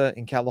Wodapalooza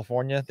in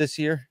California this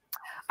year?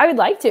 I would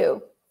like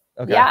to.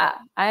 Okay. Yeah,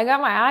 I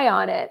got my eye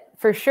on it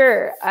for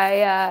sure.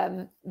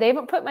 They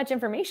haven't put much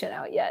information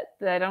out yet.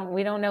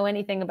 We don't know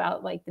anything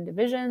about like the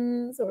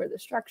divisions or the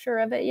structure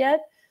of it yet.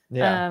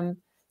 Yeah.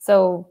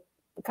 So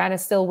kind of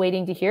still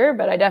waiting to hear,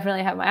 but I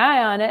definitely have my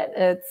eye on it.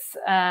 It's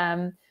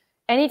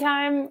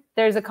anytime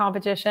there's a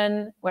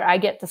competition where I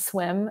get to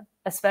swim,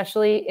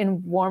 especially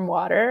in warm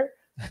water,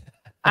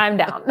 I'm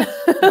down.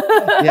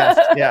 Yes.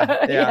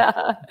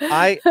 Yeah.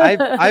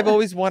 I've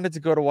always wanted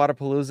to go to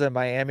Wodapalooza in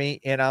Miami,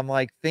 and I'm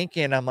like,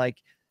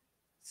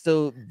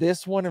 so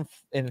this one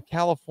in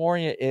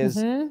California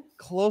is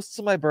close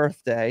to my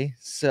birthday.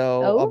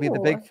 So I'll be the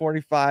big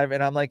 45.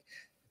 And I'm like,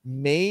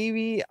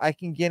 maybe I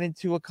can get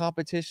into a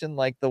competition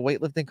like the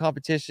weightlifting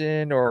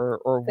competition or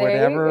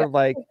whatever.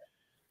 Like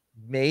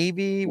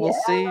maybe we'll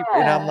see.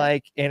 And I'm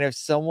like, and if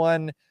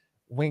someone,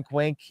 wink,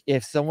 wink,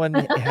 if someone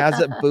has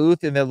a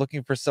booth and they're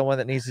looking for someone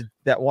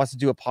that wants to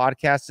do a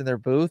podcast in their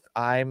booth,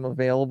 I'm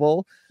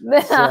available. So,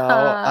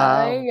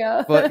 there you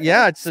go. But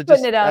yeah, so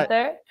putting it out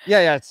there.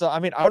 Yeah. So, I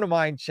mean, I wouldn't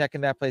mind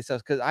checking that place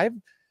out, because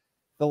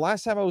the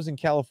last time I was in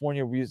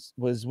California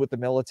was with the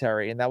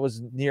military, and that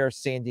was near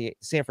San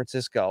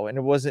Francisco, and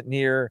it wasn't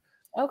near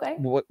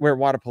where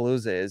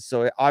Wodapalooza is.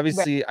 So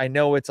obviously I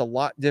know it's a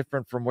lot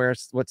different from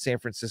what San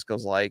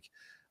Francisco's like.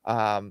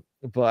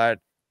 But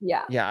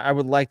yeah, I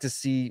would like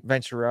to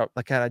venture out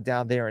like kind of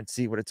down there and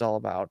see what it's all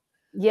about.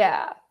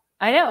 Yeah,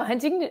 I know.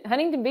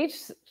 Huntington Beach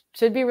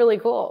should be really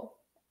cool.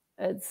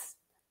 It's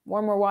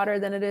warmer water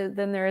than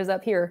there is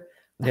up here.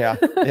 Yeah.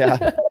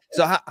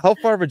 So how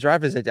far of a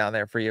drive is it down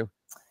there for you?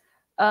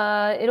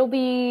 It'll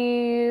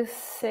be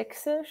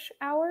 6-ish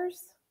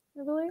hours,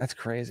 I believe. That's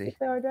crazy.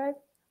 6-hour drive.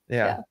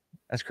 Yeah.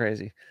 That's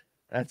crazy.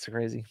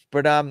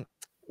 But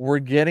we're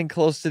getting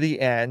close to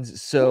the end,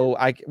 so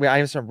I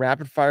have some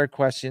rapid fire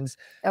questions.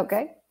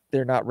 Okay.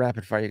 they're not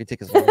rapid fire. You can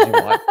take as long as you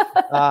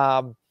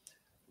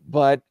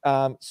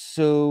want.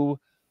 So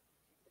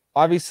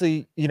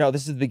obviously, you know,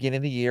 this is the beginning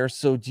of the year.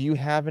 So do you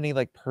have any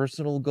like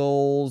personal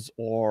goals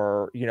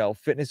or, you know,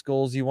 fitness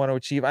goals you want to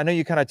achieve? I know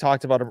you kind of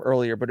talked about them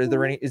earlier, but is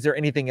there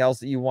anything else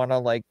that you want to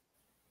like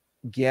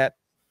get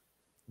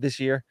this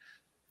year?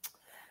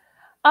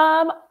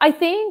 I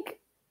think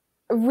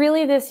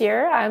really this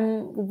year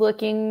I'm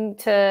looking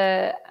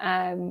to,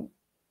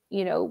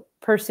 you know,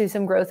 pursue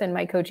some growth in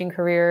my coaching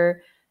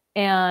career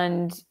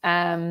and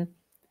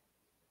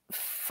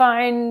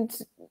find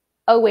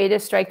a way to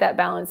strike that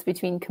balance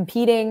between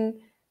competing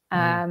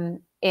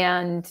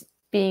and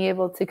being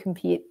able to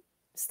compete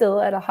still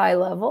at a high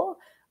level,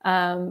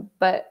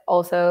 but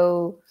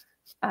also,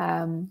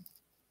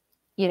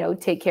 you know,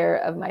 take care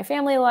of my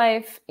family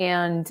life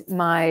and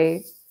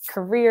my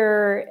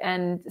career.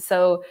 And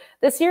so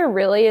this year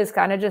really is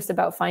kind of just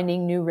about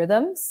finding new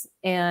rhythms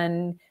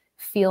and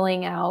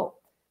feeling out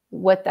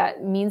what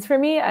that means for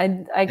me.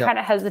 I kind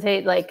of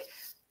hesitate, like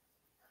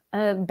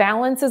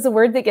balance is a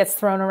word that gets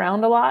thrown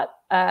around a lot.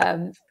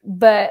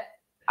 But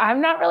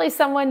I'm not really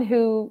someone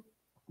who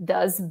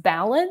does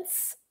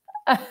balance.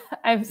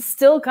 I'm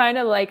still kind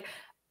of like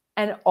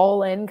an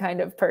all-in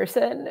kind of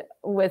person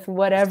with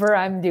whatever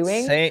I'm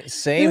doing.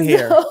 Same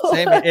here.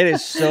 Same. It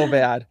is so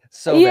bad.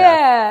 So bad.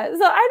 Yeah.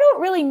 So I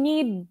don't really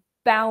need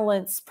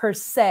balance per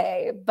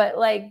se, but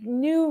like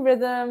new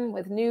rhythm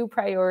with new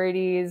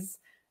priorities,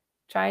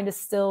 trying to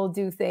still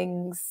do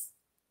things,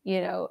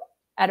 you know,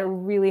 at a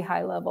really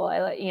high level.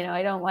 I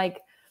don't like,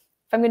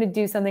 if I'm going to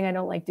do something, I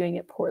don't like doing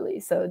it poorly.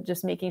 So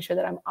just making sure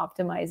that I'm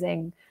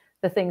optimizing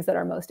the things that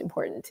are most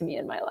important to me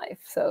in my life.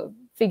 So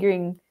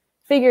figuring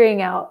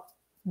out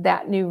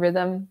that new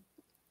rhythm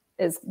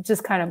is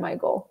just kind of my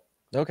goal.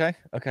 Okay.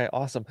 Okay.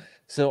 Awesome.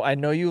 So I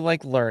know you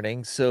like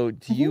learning. So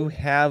do you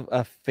have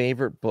a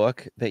favorite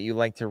book that you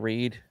like to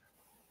read?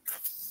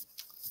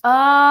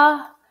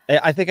 I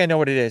think I know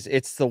what it is.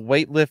 It's the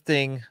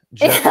weightlifting,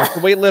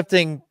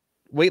 weightlifting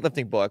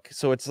book.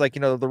 So it's like,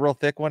 you know, the real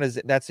thick one.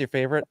 That's your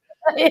favorite?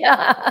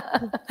 Yeah.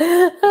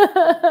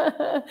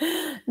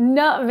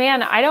 No,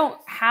 man, I don't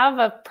have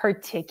a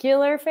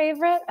particular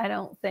favorite. I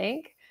don't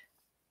think.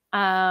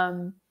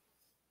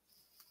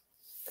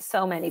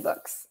 So many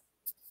books.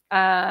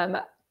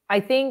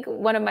 I think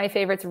one of my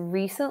favorites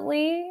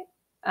recently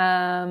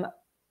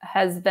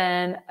has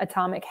been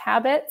Atomic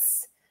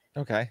Habits.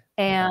 Okay.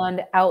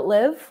 And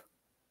Outlive.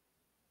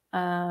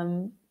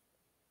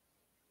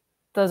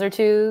 Those are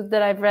two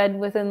that I've read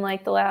within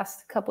like the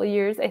last couple of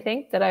years, I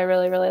think, that I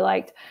really, really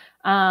liked.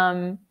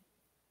 Otherwise,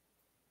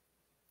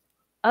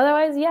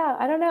 yeah,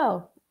 I don't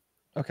know.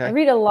 Okay. I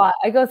read a lot.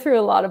 I go through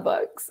a lot of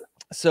books.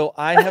 So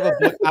I have a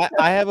book.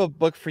 I have a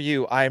book for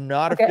you. I'm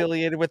not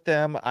affiliated with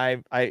them.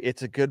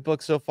 It's a good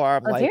book so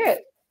far. Let's hear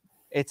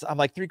it. I'm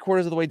like 3/4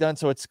 of the way done.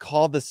 So it's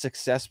called The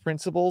Success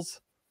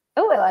Principles.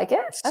 Oh, I like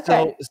it.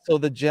 Okay. So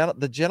the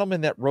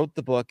gentleman that wrote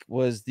the book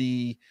was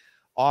the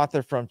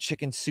author from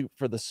Chicken Soup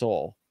for the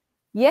Soul.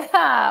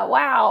 Yeah.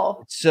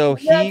 Wow. So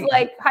that's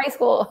like high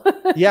school.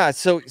 Yeah.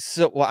 So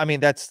well, I mean,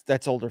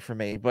 that's older for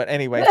me, but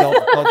anyway,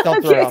 don't throw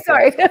it out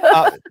sorry. there.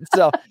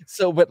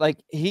 But like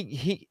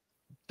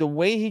the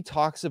way he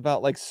talks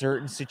about like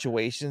certain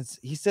situations,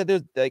 he said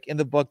there's like in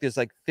the book, there's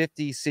like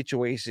 50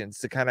 situations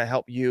to kind of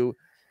help you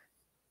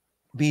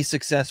be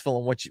successful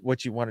in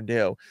what you want to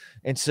do.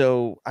 And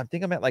so I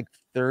think I'm at like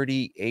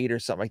 38 or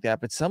something like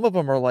that. But some of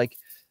them are like,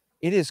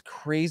 it is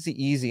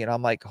crazy easy. And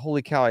I'm like,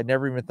 holy cow, I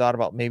never even thought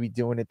about maybe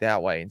doing it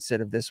that way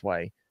instead of this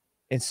way.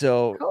 And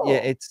so cool.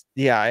 it's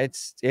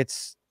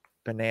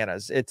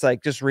bananas. It's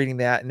like just reading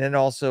that. And then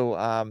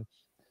also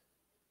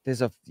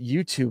there's a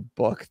YouTube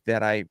book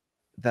that I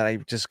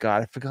just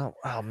got. I forgot.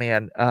 Oh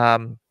man.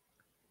 I'll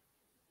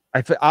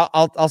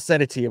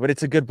send it to you, but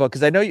it's a good book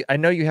because I know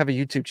you have a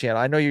YouTube channel.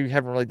 I know you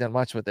haven't really done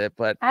much with it,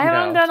 but I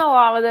haven't done a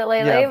lot with it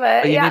lately.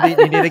 But you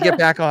need to get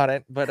back on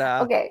it. But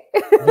okay.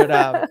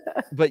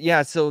 but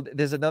yeah. So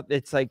there's another.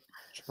 It's like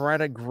try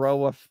to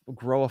grow a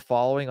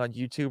following on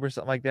YouTube or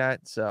something like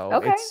that.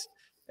 So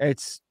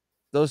it's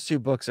those two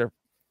books are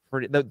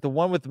pretty. The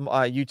one with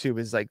YouTube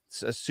is like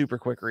a super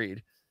quick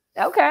read.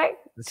 Okay.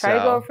 Try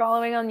to grow a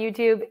following on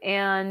YouTube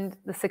and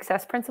The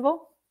Success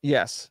Principle.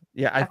 Yes.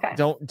 Yeah.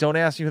 Don't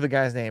ask me who the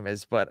guy's name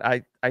is, but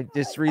I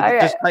just read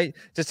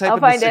just type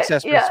in The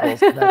Success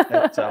Principles. And that's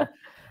it, so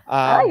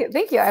I like it.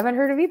 Thank you. I haven't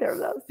heard of either of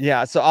those.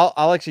 Yeah. So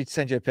I'll actually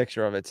send you a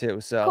picture of it too.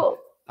 So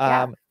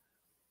cool.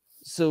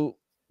 So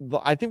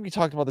I think we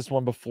talked about this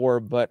one before,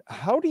 but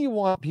how do you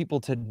want people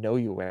to know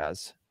you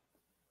as?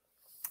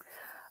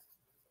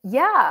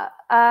 Yeah.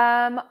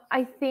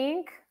 I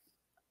think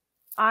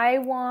I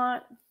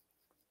want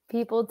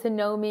people to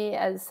know me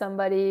as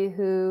somebody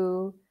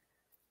who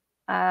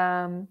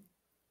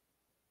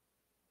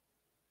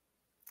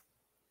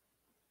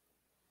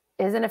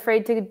isn't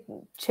afraid to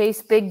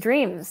chase big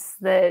dreams,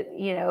 that,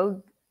 you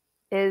know,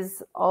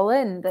 is all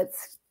in,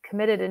 that's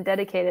committed and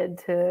dedicated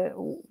to,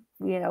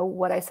 you know,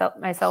 what I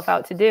set myself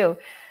out to do.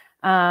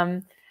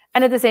 And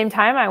at the same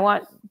time, I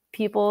want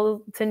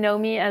people to know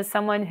me as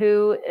someone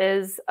who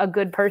is a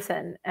good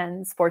person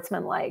and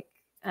sportsmanlike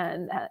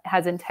and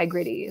has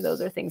integrity.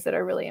 Those are things that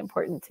are really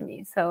important to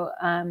me. So,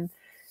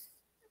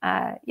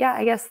 yeah,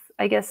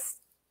 I guess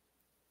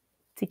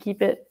to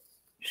keep it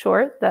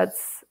short,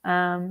 that's,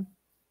 yeah.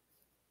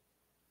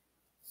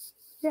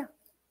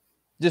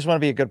 Just want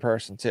to be a good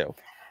person too.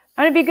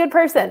 I want to be a good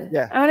person.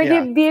 Yeah. I want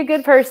to be a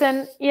good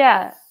person.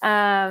 Yeah.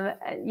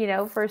 You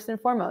know, first and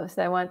foremost,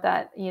 I want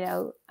that, you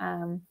know,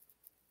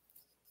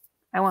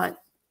 I want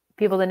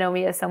people to know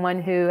me as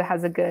someone who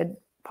has a good,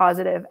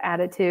 positive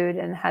attitude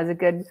and has a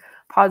good,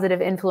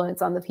 positive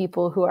influence on the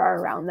people who are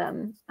around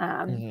them.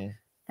 And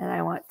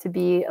I want to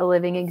be a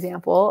living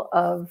example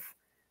of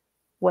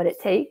what it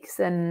takes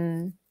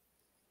and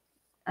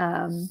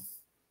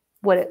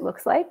what it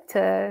looks like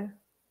to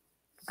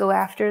go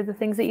after the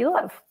things that you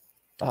love.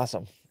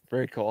 Awesome.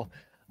 Very cool.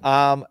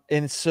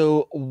 And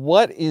so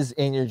what is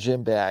in your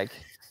gym bag?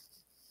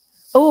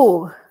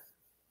 Oh,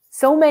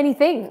 so many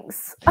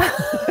things.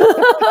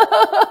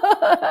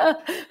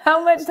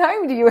 How much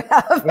time do you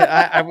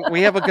have?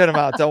 We have a good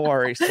amount. Don't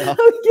worry. So.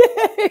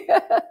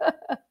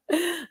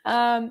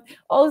 Okay.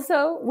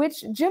 Also,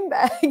 which gym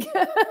bag?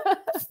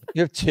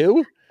 You have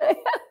two?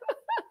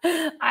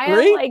 I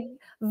am like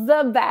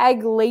the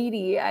bag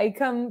lady. I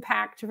come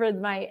packed for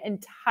my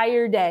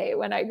entire day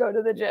when I go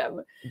to the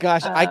gym.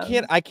 Gosh, I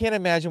can't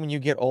imagine when you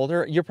get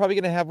older, you're probably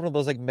gonna have one of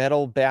those like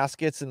metal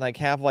baskets and like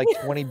have like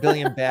 20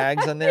 billion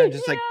bags on there and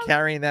just like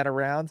carrying that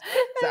around.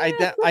 So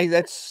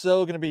that's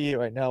so gonna be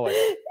you. I know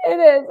it.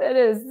 It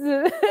is.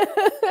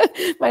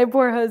 My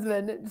poor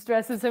husband,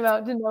 stresses him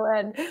out to no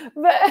end.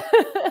 But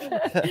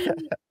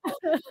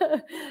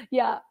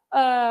yeah.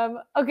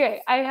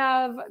 Okay. I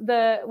have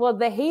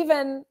the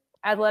Haven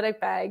athletic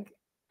bag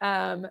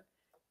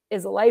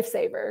is a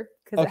lifesaver.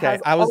 Okay.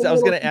 I was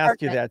going to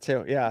ask you that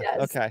too. Yeah. Yes.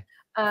 Okay.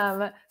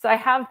 So I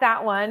have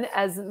that one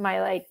as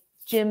my like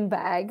gym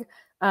bag.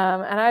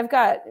 And I've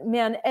got,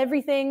 man,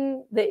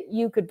 everything that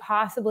you could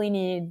possibly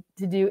need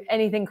to do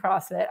anything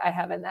CrossFit, I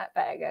have in that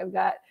bag. I've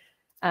got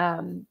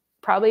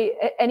probably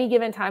at any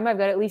given time, I've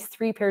got at least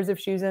 3 pairs of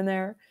shoes in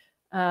there.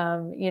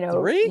 You know,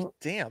 3?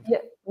 Damn.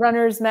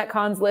 Runners,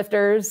 Metcons,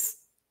 lifters.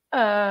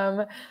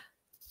 And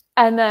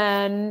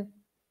then,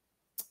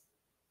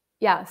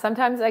 yeah,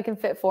 sometimes I can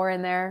fit 4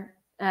 in there.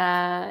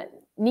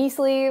 Knee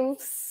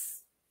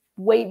sleeves,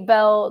 weight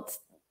belt,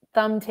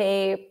 thumb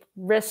tape,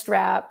 wrist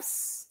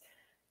wraps,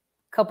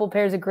 couple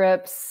pairs of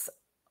grips,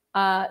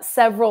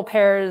 several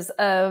pairs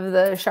of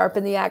the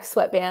Sharpen the Axe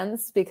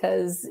sweatbands,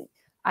 because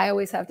I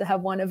always have to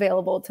have one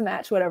available to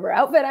match whatever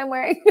outfit I'm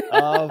wearing.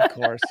 Of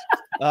course.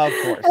 Of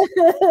course.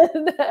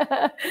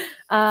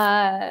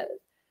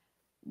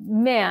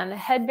 Man,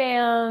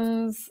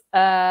 headbands,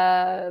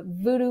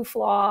 voodoo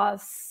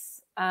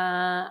floss.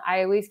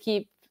 I always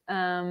keep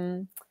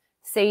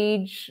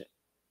Sage.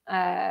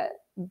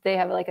 They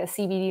have like a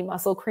CBD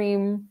muscle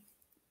cream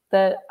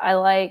that I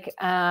like.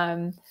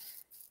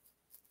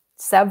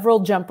 Several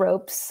jump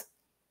ropes.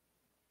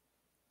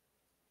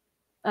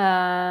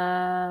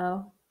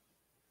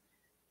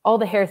 All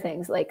the hair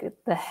things, like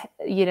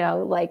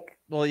like.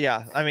 Well,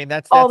 yeah. I mean,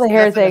 that's all the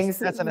hair things.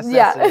 That's a necessity.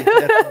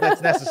 Yeah.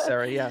 That's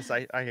necessary. Yes,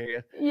 I hear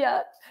you.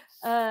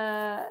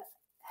 Yeah.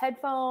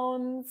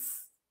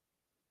 Headphones,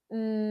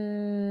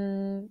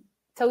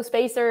 toe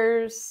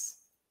spacers.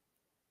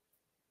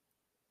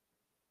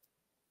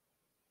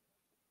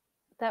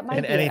 That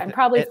might be it. I'm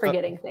probably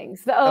forgetting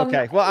things.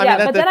 Okay. Well, I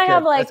mean, but then I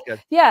have like, so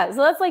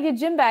that's like a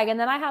gym bag. And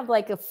then I have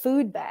like a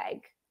food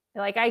bag.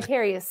 Like I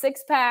carry a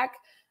 6-pack.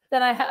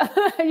 Then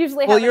I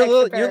usually have an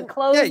extra pair of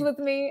clothes with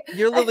me.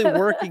 You're literally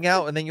working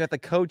out, and then you have the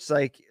coach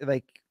like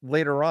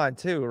later on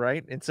too,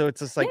 right? And so it's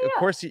just like, of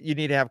course, you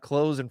need to have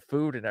clothes and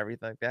food and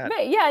everything like that.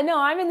 But yeah, no,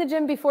 I'm in the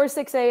gym before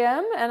 6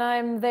 a.m. and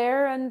I'm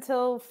there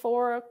until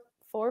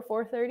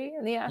 4:30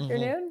 in the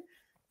afternoon.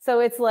 So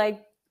it's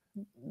like,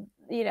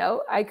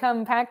 I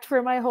come packed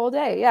for my whole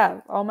day.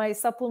 Yeah, all my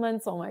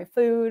supplements, all my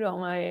food, all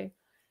my,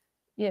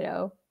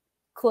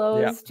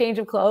 clothes, change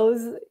of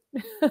clothes.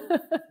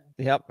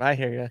 Yep, I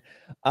hear you.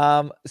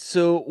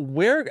 So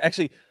where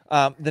actually,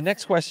 the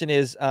next question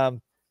is,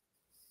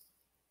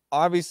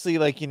 obviously,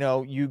 like,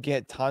 you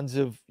get tons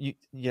of, you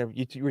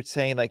were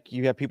saying like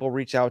you have people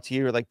reach out to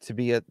you like to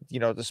be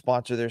to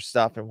sponsor their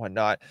stuff and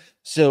whatnot.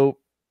 So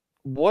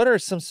what are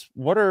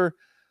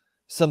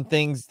some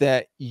things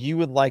that you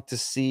would like to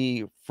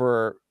see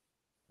to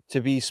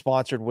be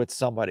sponsored with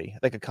somebody,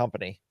 like a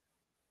company?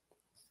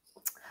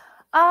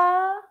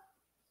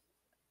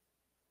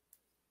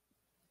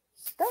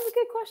 That's a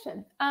good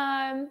question.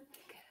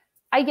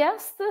 I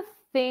guess the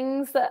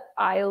things that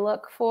I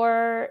look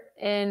for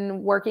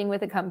in working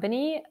with a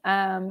company,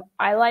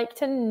 I like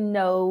to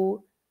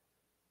know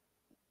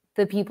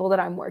the people that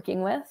I'm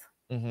working with.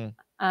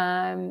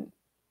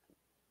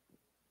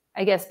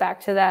 I guess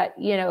back to that,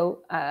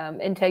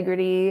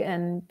 integrity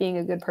and being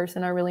a good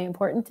person are really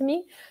important to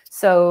me.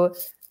 So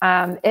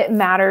it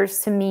matters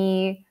to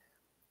me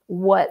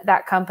what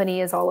that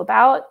company is all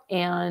about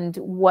and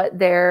what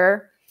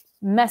their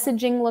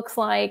messaging looks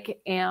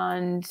like,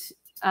 and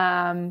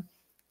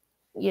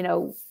you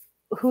know,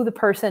 who the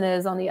person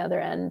is on the other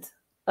end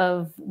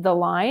of the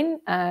line.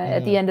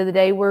 At the end of the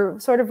day, we're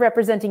sort of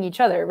representing each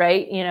other,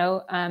 right? You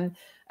know,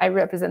 I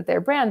represent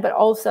their brand, but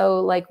also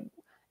like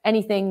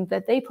anything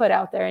that they put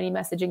out there, any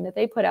messaging that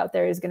they put out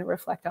there is going to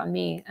reflect on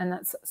me. And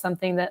that's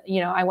something that, you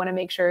know, I want to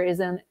make sure is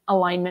in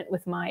alignment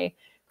with my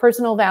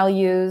personal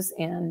values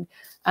and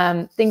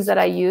things that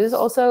I use.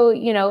 Also,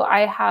 you know,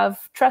 I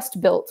have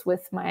trust built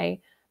with my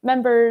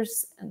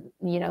members, and,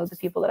 you know, the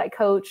people that I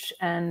coach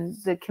and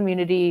the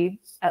community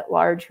at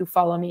large who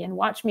follow me and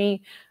watch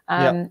me.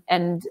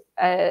 And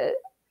I,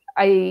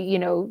 you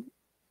know,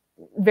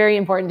 very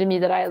important to me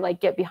that I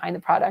like get behind the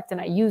product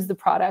and I use the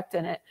product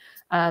and it,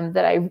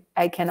 that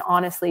I can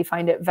honestly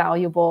find it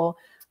valuable.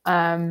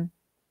 You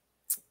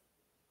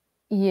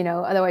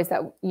know, otherwise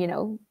that, you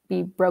know,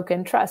 be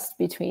broken trust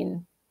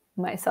between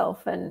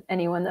myself and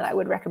anyone that I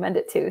would recommend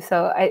it to.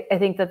 So I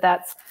think that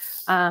that's,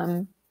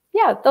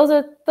 yeah, those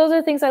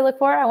are things I look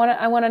for. I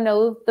want to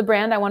know the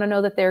brand. I want to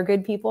know that they're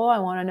good people. I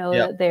want to know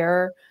that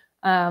they're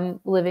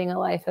living a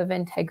life of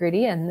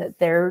integrity and that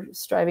they're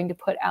striving to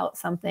put out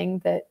something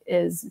that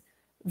is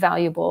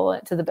valuable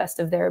to the best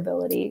of their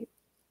ability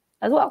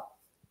as well.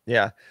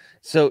 Yeah.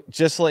 So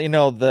just to let you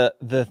know, the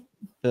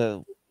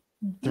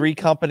 3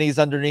 companies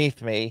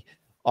underneath me,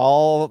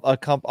 all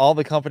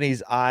the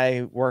companies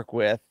I work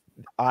with,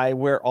 I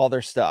wear all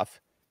their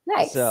stuff.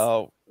 Nice.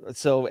 So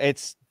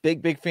it's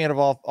big fan of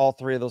all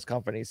 3 of those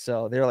companies.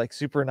 So they're like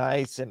super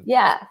nice, and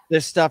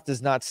their stuff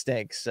does not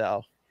stink.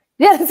 So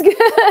yeah, it's good.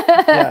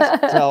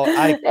 Yes. So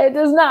it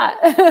does not.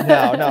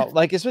 no,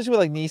 like especially with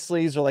like knee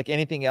sleeves or like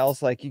anything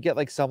else, like you get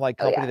like some like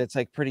company that's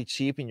like pretty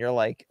cheap, and you're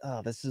like,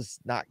 oh, this is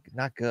not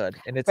good.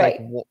 And it's like,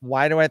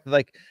 why do I have to,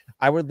 like,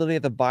 I would literally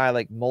have to buy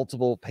like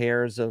multiple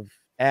pairs of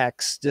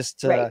X just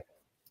to,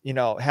 you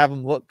know, have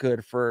them look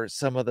good for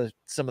some of the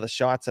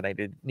shots that I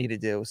need to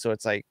do. So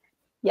it's like,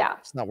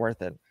 it's not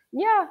worth it.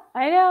 Yeah,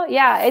 I know.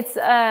 Yeah, it's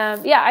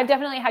yeah, I've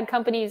definitely had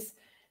companies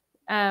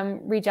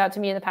reach out to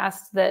me in the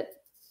past that,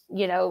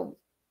 you know,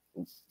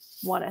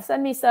 want to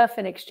send me stuff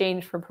in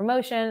exchange for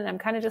promotion. And I'm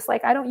kind of just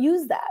like, I don't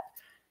use that,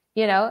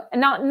 you know, and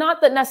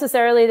not that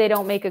necessarily they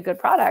don't make a good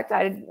product.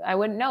 I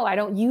wouldn't know. I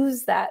don't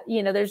use that.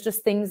 You know, there's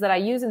just things that I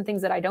use and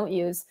things that I don't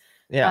use.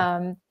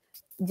 Yeah.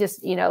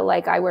 Just, you know,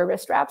 like I wear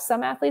wrist straps.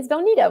 Some athletes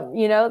don't need them,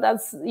 you know,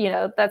 that's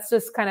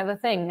just kind of a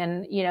thing.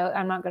 And, you know,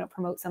 I'm not going to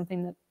promote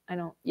something that I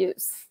don't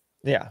use.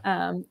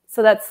 Yeah.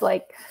 So that's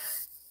like,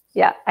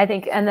 yeah, I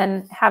think, and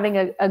then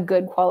having a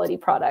good quality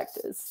product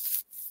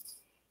is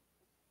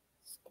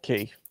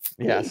key.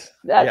 Yes.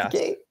 That's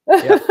key.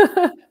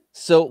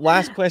 So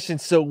last question.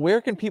 So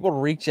where can people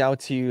reach out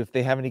to you if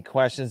they have any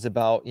questions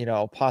about, you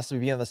know, possibly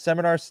being on the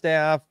seminar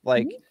staff,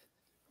 like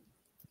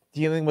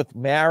dealing with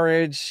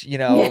marriage, you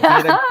know,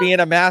 being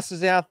a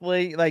Masters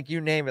athlete, like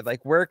you name it,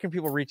 like where can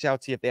people reach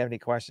out to you if they have any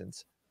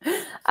questions? Usually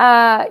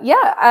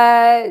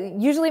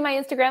my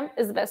Instagram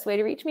is the best way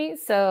to reach me.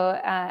 So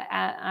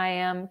I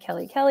am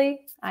Kelly.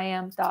 I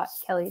am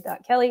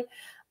 .kelly.kelly.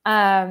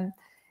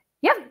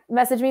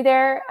 Message me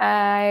there.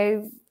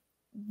 I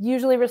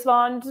usually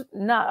respond,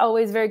 not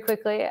always very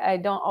quickly. I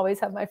don't always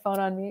have my phone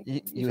on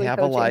me. You have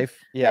a life.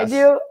 Yes.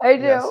 I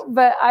do,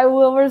 but I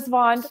will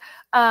respond.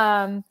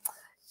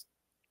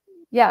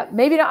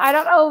 Maybe not. I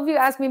don't know if you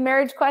ask me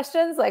marriage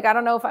questions. Like, I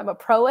don't know if I'm a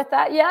pro at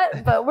that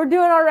yet, but we're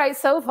doing all right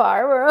so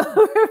far.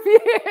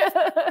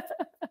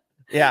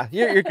 Yeah,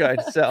 you're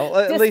good. So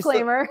at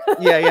disclaimer.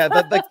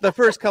 Least, the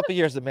first couple of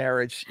years of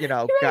marriage, you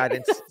know,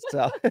 guidance.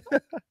 So.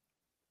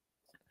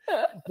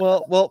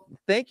 Well,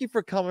 thank you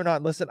for coming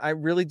on. Listen, I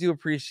really do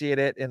appreciate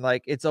it. And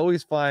like, it's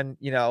always fun,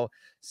 you know,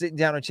 sitting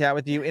down and chat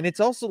with you. And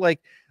it's also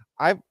like,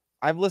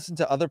 I've listened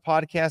to other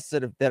podcasts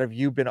that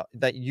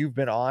you've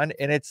been on,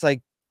 and it's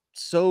like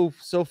so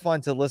fun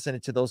to listen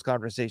to those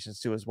conversations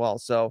too as well.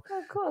 So,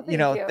 cool. You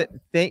know,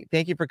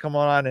 thank you for coming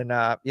on, and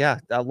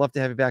I'd love to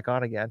have you back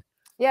on again.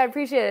 Yeah, I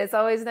appreciate it. It's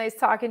always nice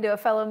talking to a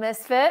fellow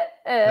misfit.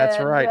 That's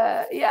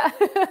right.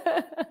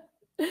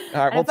 All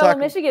right, we'll talk.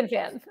 Michigan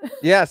fan.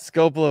 Yes,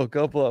 go blue,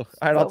 go blue. All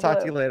right, I'll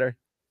talk to you later.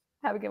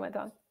 Have a good one,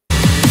 Tom.